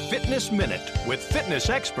 It's the Fitness Minute with fitness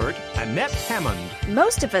expert Annette Hammond.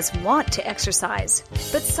 Most of us want to exercise,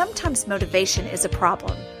 but sometimes motivation is a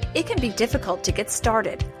problem. It can be difficult to get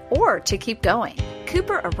started or to keep going.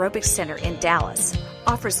 Cooper Aerobics Center in Dallas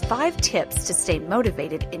offers 5 tips to stay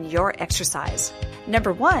motivated in your exercise.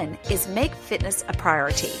 Number 1 is make fitness a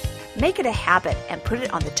priority. Make it a habit and put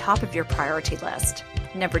it on the top of your priority list.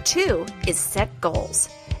 Number 2 is set goals.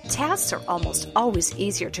 Tasks are almost always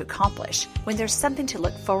easier to accomplish when there's something to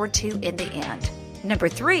look forward to in the end. Number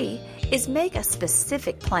 3 is make a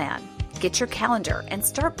specific plan. Get your calendar and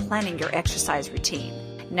start planning your exercise routine.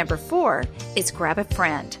 Number 4 is grab a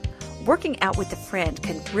friend working out with a friend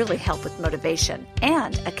can really help with motivation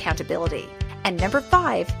and accountability. And number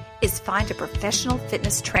 5 is find a professional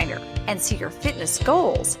fitness trainer and see your fitness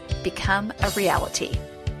goals become a reality.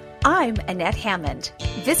 I'm Annette Hammond.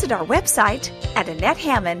 Visit our website at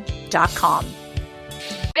AnnetteHammond.com.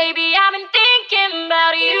 Baby, I've been thinking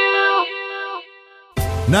about you.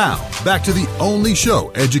 Now, back to the only show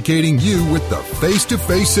educating you with the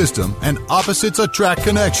face-to-face system and opposites attract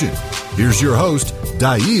connection. Here's your host,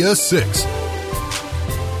 Dia Six.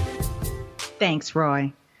 Thanks,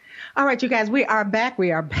 Roy. All right, you guys, we are back.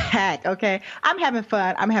 Okay. I'm having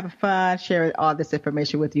fun sharing all this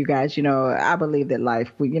information with you guys. You know, I believe that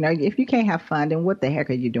life, if you can't have fun, then what the heck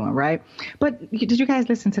are you doing, right? But did you guys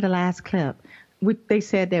listen to the last clip? They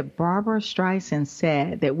said that Barbara Streisand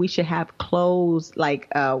said that we should have clothes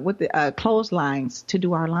clotheslines to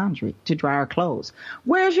do our laundry, to dry our clothes.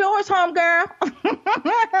 Where's yours, homegirl?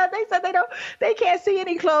 They said they can't see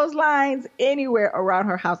any clotheslines anywhere around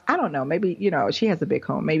her house. I don't know. Maybe, she has a big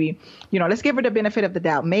home. Maybe, let's give her the benefit of the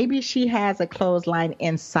doubt. Maybe she has a clothesline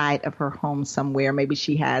inside of her home somewhere. Maybe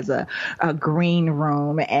she has a green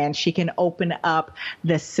room and she can open up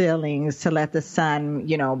the ceilings to let the sun,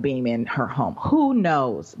 beam in her home. Who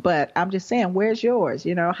knows? But I'm just saying, where's yours?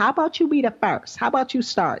 How about you be the first? How about you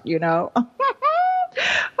start, All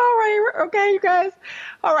right. Okay, you guys.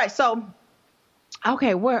 All right. So,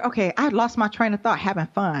 okay. I lost my train of thought having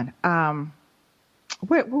fun.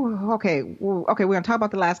 We're going to talk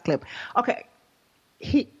about the last clip. Okay.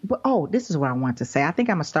 This is what I want to say. I think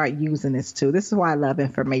I'm going to start using this too. This is why I love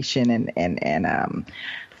information and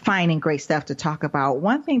finding great stuff to talk about.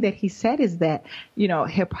 One thing that he said is that,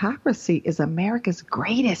 hypocrisy is America's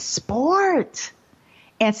greatest sport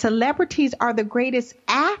and celebrities are the greatest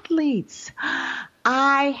athletes.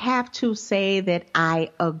 I have to say that I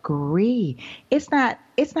agree. It's not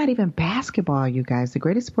even basketball, you guys. The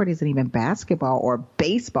greatest sport isn't even basketball or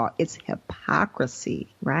baseball. It's hypocrisy,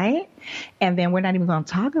 right? And then we're not even going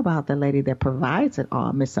to talk about the lady that provides it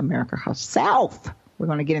all, Miss America herself. We're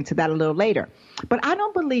going to get into that a little later. But I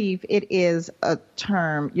don't believe it is a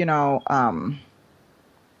term,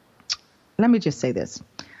 let me just say this.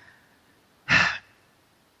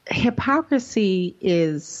 Hypocrisy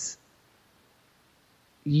is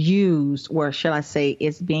used, or shall I say,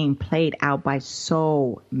 is being played out by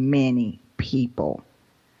so many people.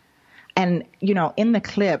 And, in the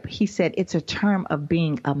clip, he said it's a term of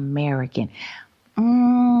being American.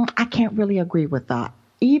 I can't really agree with that,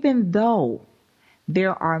 even though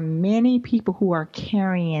there are many people who are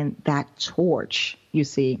carrying that torch, you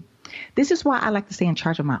see. This is why I like to stay in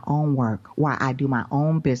charge of my own work, why I do my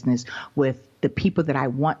own business with the people that I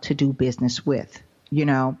want to do business with.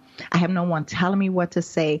 I have no one telling me what to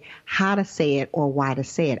say, how to say it, or why to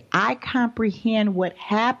say it. I comprehend what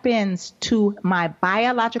happens to my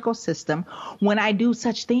biological system when I do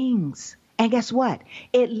such things. And guess what?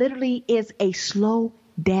 It literally is a slow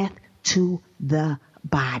death to the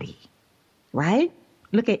body, right?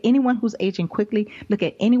 Look at anyone who's aging quickly. Look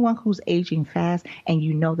at anyone who's aging fast, and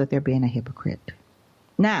you know that they're being a hypocrite.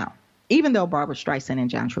 Now, even though Barbara Streisand and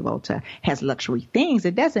John Travolta has luxury things,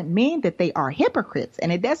 it doesn't mean that they are hypocrites.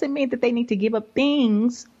 And it doesn't mean that they need to give up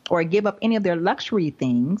things or give up any of their luxury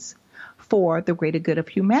things for the greater good of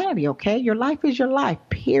humanity, okay? Your life is your life,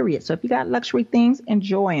 period. So if you got luxury things,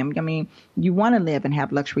 enjoy them. I mean, you want to live and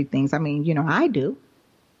have luxury things. I mean, I do.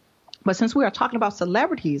 But since we are talking about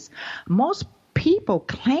celebrities, most people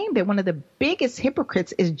claim that one of the biggest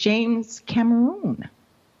hypocrites is James Cameron.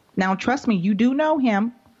 Now, trust me, you do know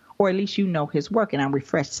him, or at least you know his work. And I'll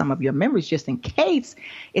refresh some of your memories just in case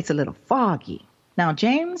it's a little foggy. Now,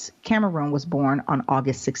 James Cameron was born on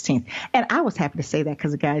August 16th. And I was happy to say that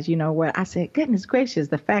because, guys, you know what? I said, goodness gracious,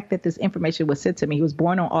 the fact that this information was sent to me. He was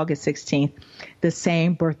born on August 16th, the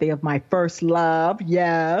same birthday of my first love.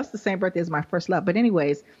 Yes, the same birthday as my first love. But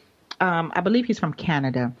anyways, I believe he's from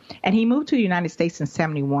Canada, and he moved to the United States in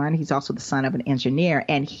 1971. He's also the son of an engineer,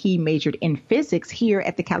 and he majored in physics here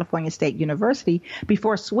at the California State University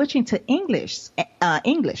before switching to English,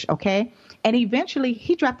 okay? And eventually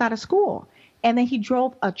he dropped out of school, and then he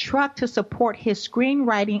drove a truck to support his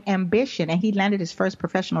screenwriting ambition, and he landed his first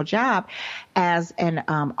professional job as an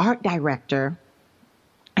art director,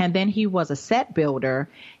 and then he was a set builder,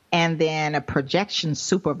 and then a projection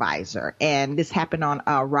supervisor. And this happened on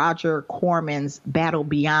Roger Corman's Battle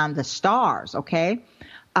Beyond the Stars, okay?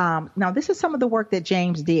 Now, this is some of the work that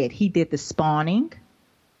James did. He did The Spawning,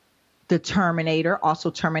 The Terminator,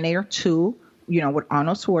 also Terminator 2, with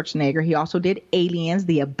Arnold Schwarzenegger. He also did Aliens,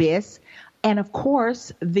 The Abyss. And, of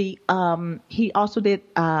course, he also did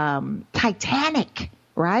Titanic,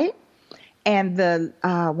 right? And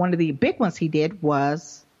one of the big ones he did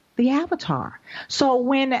was the avatar. So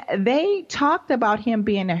when they talked about him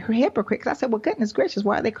being a hypocrite, 'cause I said, well, goodness gracious,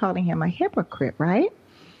 why are they calling him a hypocrite, right?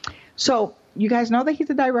 So you guys know that he's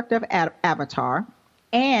the director of Avatar.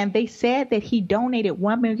 And they said that he donated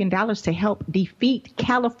 $1 million to help defeat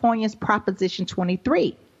California's Proposition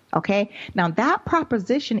 23. Okay. Now that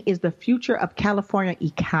proposition is the future of California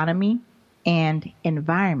economy and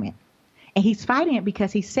environment. And he's fighting it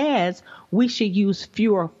because he says we should use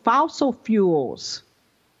fewer fossil fuels.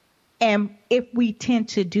 And if we tend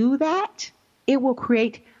to do that, it will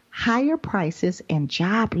create higher prices and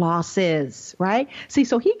job losses, right? See,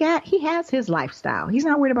 so he has his lifestyle. He's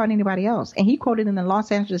not worried about anybody else. And he quoted in the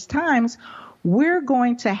Los Angeles Times, we're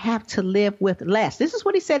going to have to live with less. This is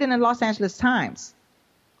what he said in the Los Angeles Times.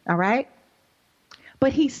 All right.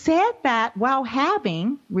 But he said that while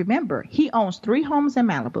remember, he owns 3 homes in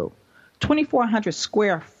Malibu, 2,400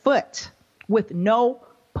 square foot with no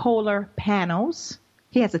solar panels.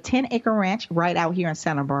 He has a 10-acre ranch right out here in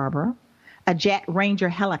Santa Barbara, a Jet Ranger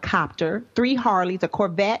helicopter, 3 Harleys, a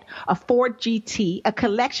Corvette, a Ford GT, a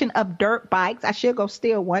collection of dirt bikes. I should go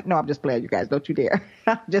steal one. No, I'm just playing, you guys. Don't you dare.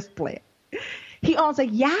 I'm just playing. He owns a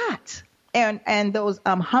yacht and those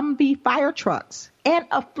Humvee fire trucks and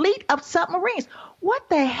a fleet of submarines. What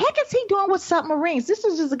the heck is he doing with submarines? This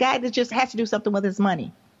is just a guy that just has to do something with his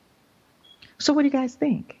money. So what do you guys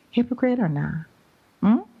think? Hypocrite or not?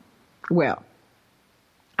 Well,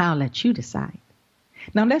 I'll let you decide.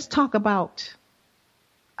 Now let's talk about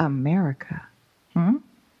America.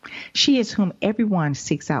 She is whom everyone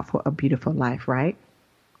seeks out for a beautiful life, right?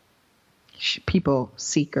 People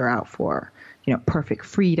seek her out for, perfect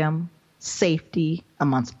freedom, safety,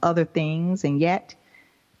 amongst other things, and yet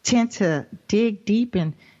tend to dig deep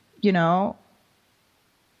in,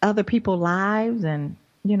 other people's lives and,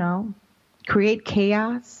 create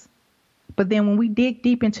chaos. But then when we dig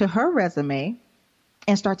deep into her resume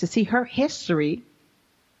and start to see her history,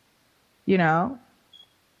 because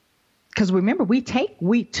remember, we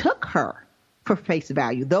took her for face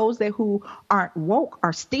value. Those who aren't woke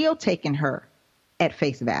are still taking her at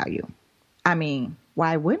face value. I mean,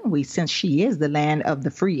 why wouldn't we, since she is the land of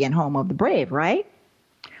the free and home of the brave, right?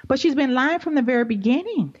 But she's been lying from the very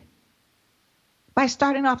beginning by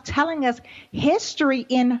starting off telling us history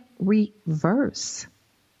in reverse.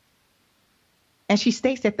 And she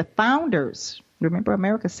states that the founders, remember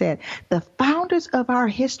America said, the founders of our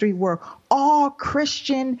history were all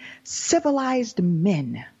Christian, civilized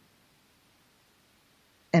men.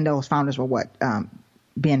 And those founders were what?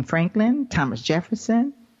 Ben Franklin, Thomas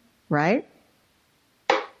Jefferson, right?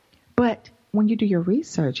 But when you do your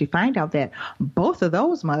research, you find out that both of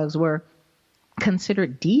those mugs were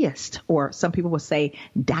considered deist, or some people would say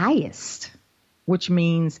deist, which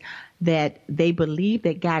means that they believe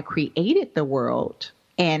that God created the world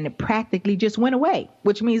and practically just went away,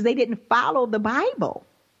 which means they didn't follow the Bible,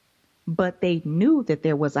 but they knew that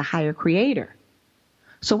there was a higher creator.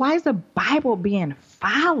 So why is the Bible being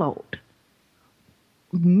followed?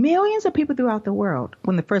 Millions of people throughout the world,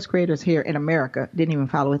 when the first creators here in America didn't even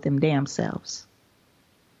follow it them damn selves.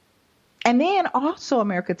 And then also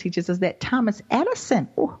America teaches us that Thomas Edison,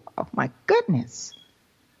 oh my goodness,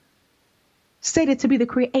 stated to be the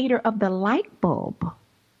creator of the light bulb,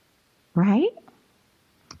 right?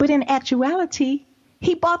 But in actuality,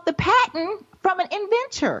 he bought the patent from an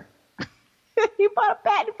inventor. He bought a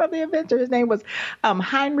patent from the inventor. His name was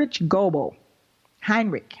Heinrich Goebel.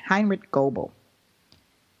 Heinrich Goebel.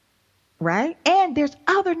 Right? And there's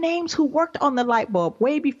other names who worked on the light bulb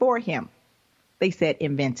way before him. They said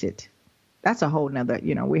invented. That's a whole nother,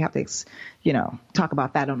 we have to, talk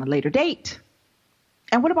about that on a later date.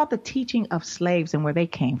 And what about the teaching of slaves and where they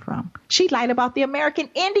came from? She lied about the American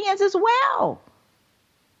Indians as well.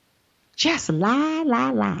 Just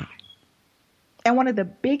lie. And one of the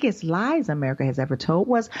biggest lies America has ever told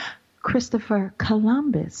was Christopher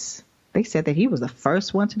Columbus. They said that he was the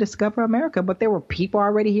first one to discover America, but there were people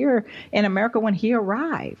already here in America when he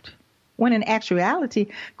arrived. When in actuality,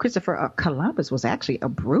 Christopher Columbus was actually a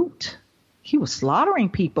brute. He was slaughtering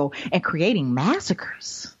people and creating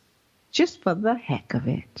massacres just for the heck of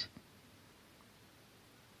it.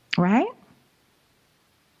 Right?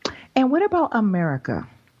 And what about America?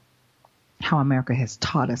 How America has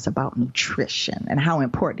taught us about nutrition and how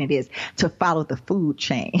important it is to follow the food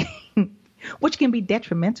chain, which can be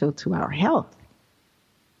detrimental to our health.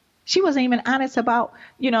 She wasn't even honest about,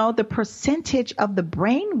 the percentage of the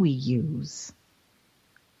brain we use.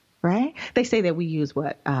 Right? They say that we use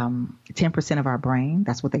 10% of our brain.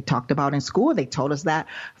 That's what they talked about in school. They told us that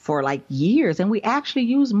for years. And we actually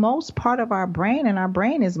use most part of our brain, and our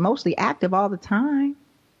brain is mostly active all the time.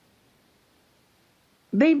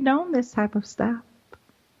 They've known this type of stuff.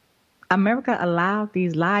 America allowed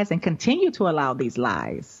these lies and continue to allow these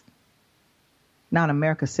lies. Now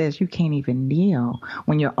America says you can't even kneel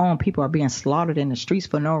when your own people are being slaughtered in the streets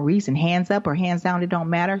for no reason. Hands up or hands down, it don't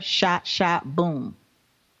matter. Shot, boom.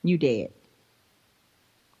 You dead.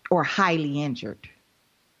 Or highly injured.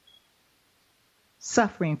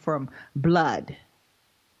 Suffering from blood.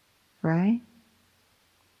 Right?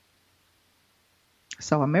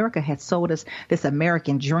 So America has sold us this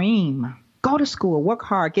American dream. Go to school, work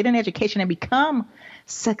hard, get an education, and become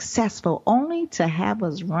successful, only to have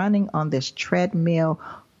us running on this treadmill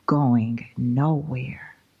going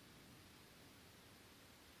nowhere,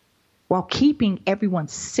 while keeping everyone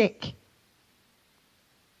sick,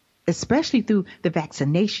 especially through the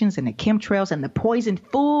vaccinations and the chemtrails and the poisoned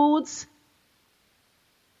foods.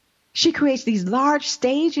 She creates these large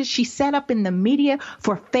stages she set up in the media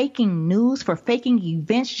for faking news, for faking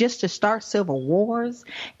events just to start civil wars.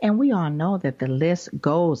 And we all know that the list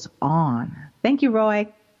goes on. Thank you, Roy.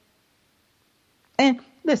 And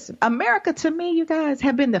listen, America, to me, you guys,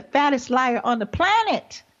 have been the fattest liar on the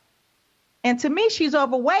planet. And to me, she's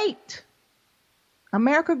overweight.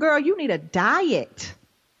 America, girl, you need a diet.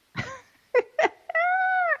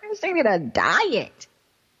 She need a diet.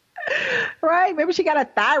 Right? Maybe she got a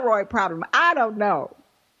thyroid problem. I don't know.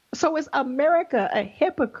 So is America a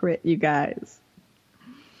hypocrite, you guys?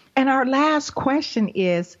 And our last question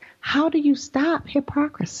is, how do you stop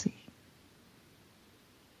hypocrisy?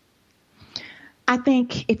 I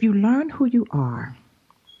think if you learn who you are,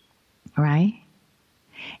 right,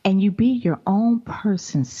 and you be your own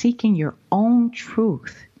person seeking your own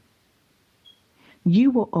truth,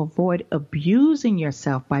 you will avoid abusing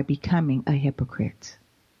yourself by becoming a hypocrite.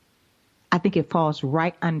 I think it falls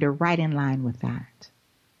right in line with that.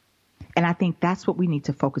 And I think that's what we need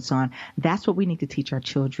to focus on. That's what we need to teach our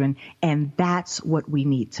children. And that's what we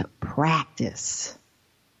need to practice.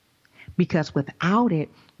 Because without it,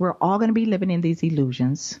 we're all going to be living in these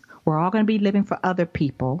illusions. We're all going to be living for other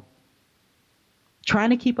people,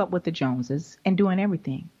 trying to keep up with the Joneses and doing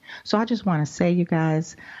everything. So I just want to say, you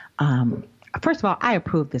guys, first of all, I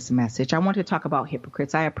approve this message. I want to talk about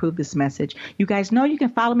hypocrites. I approve this message. You guys know you can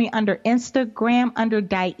follow me under Instagram under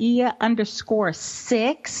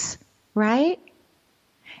Daia_6, right?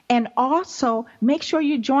 And also make sure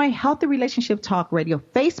you join Healthy Relationship Talk Radio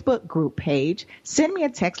Facebook group page. Send me a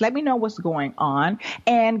text. Let me know what's going on.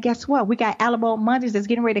 And guess what? We got Alamo Mondays that's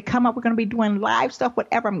getting ready to come up. We're going to be doing live stuff,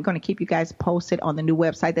 whatever. I'm going to keep you guys posted on the new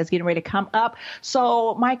website that's getting ready to come up.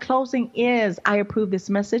 So my closing is, I approve this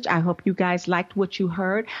message. I hope you guys liked what you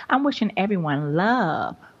heard. I'm wishing everyone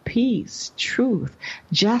love, peace, truth,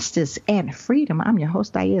 justice, and freedom. I'm your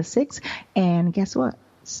host, Daia6. And guess what?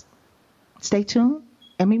 Stay tuned.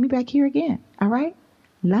 And meet me back here again. All right?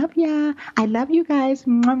 Love ya. I love you guys.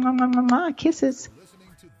 Mwah, mwah, mwah, mwah, mwah. Kisses. Listening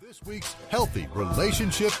to this week's Healthy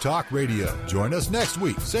Relationship Talk Radio. Join us next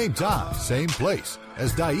week, same time, same place,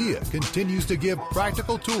 as Daia continues to give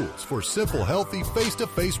practical tools for simple, healthy,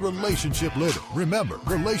 face-to-face relationship living. Remember,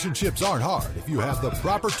 relationships aren't hard if you have the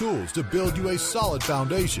proper tools to build you a solid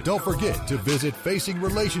foundation. Don't forget to visit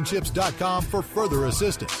FacingRelationships.com for further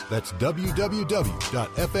assistance. That's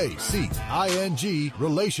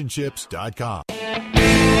www.facingrelationships.com.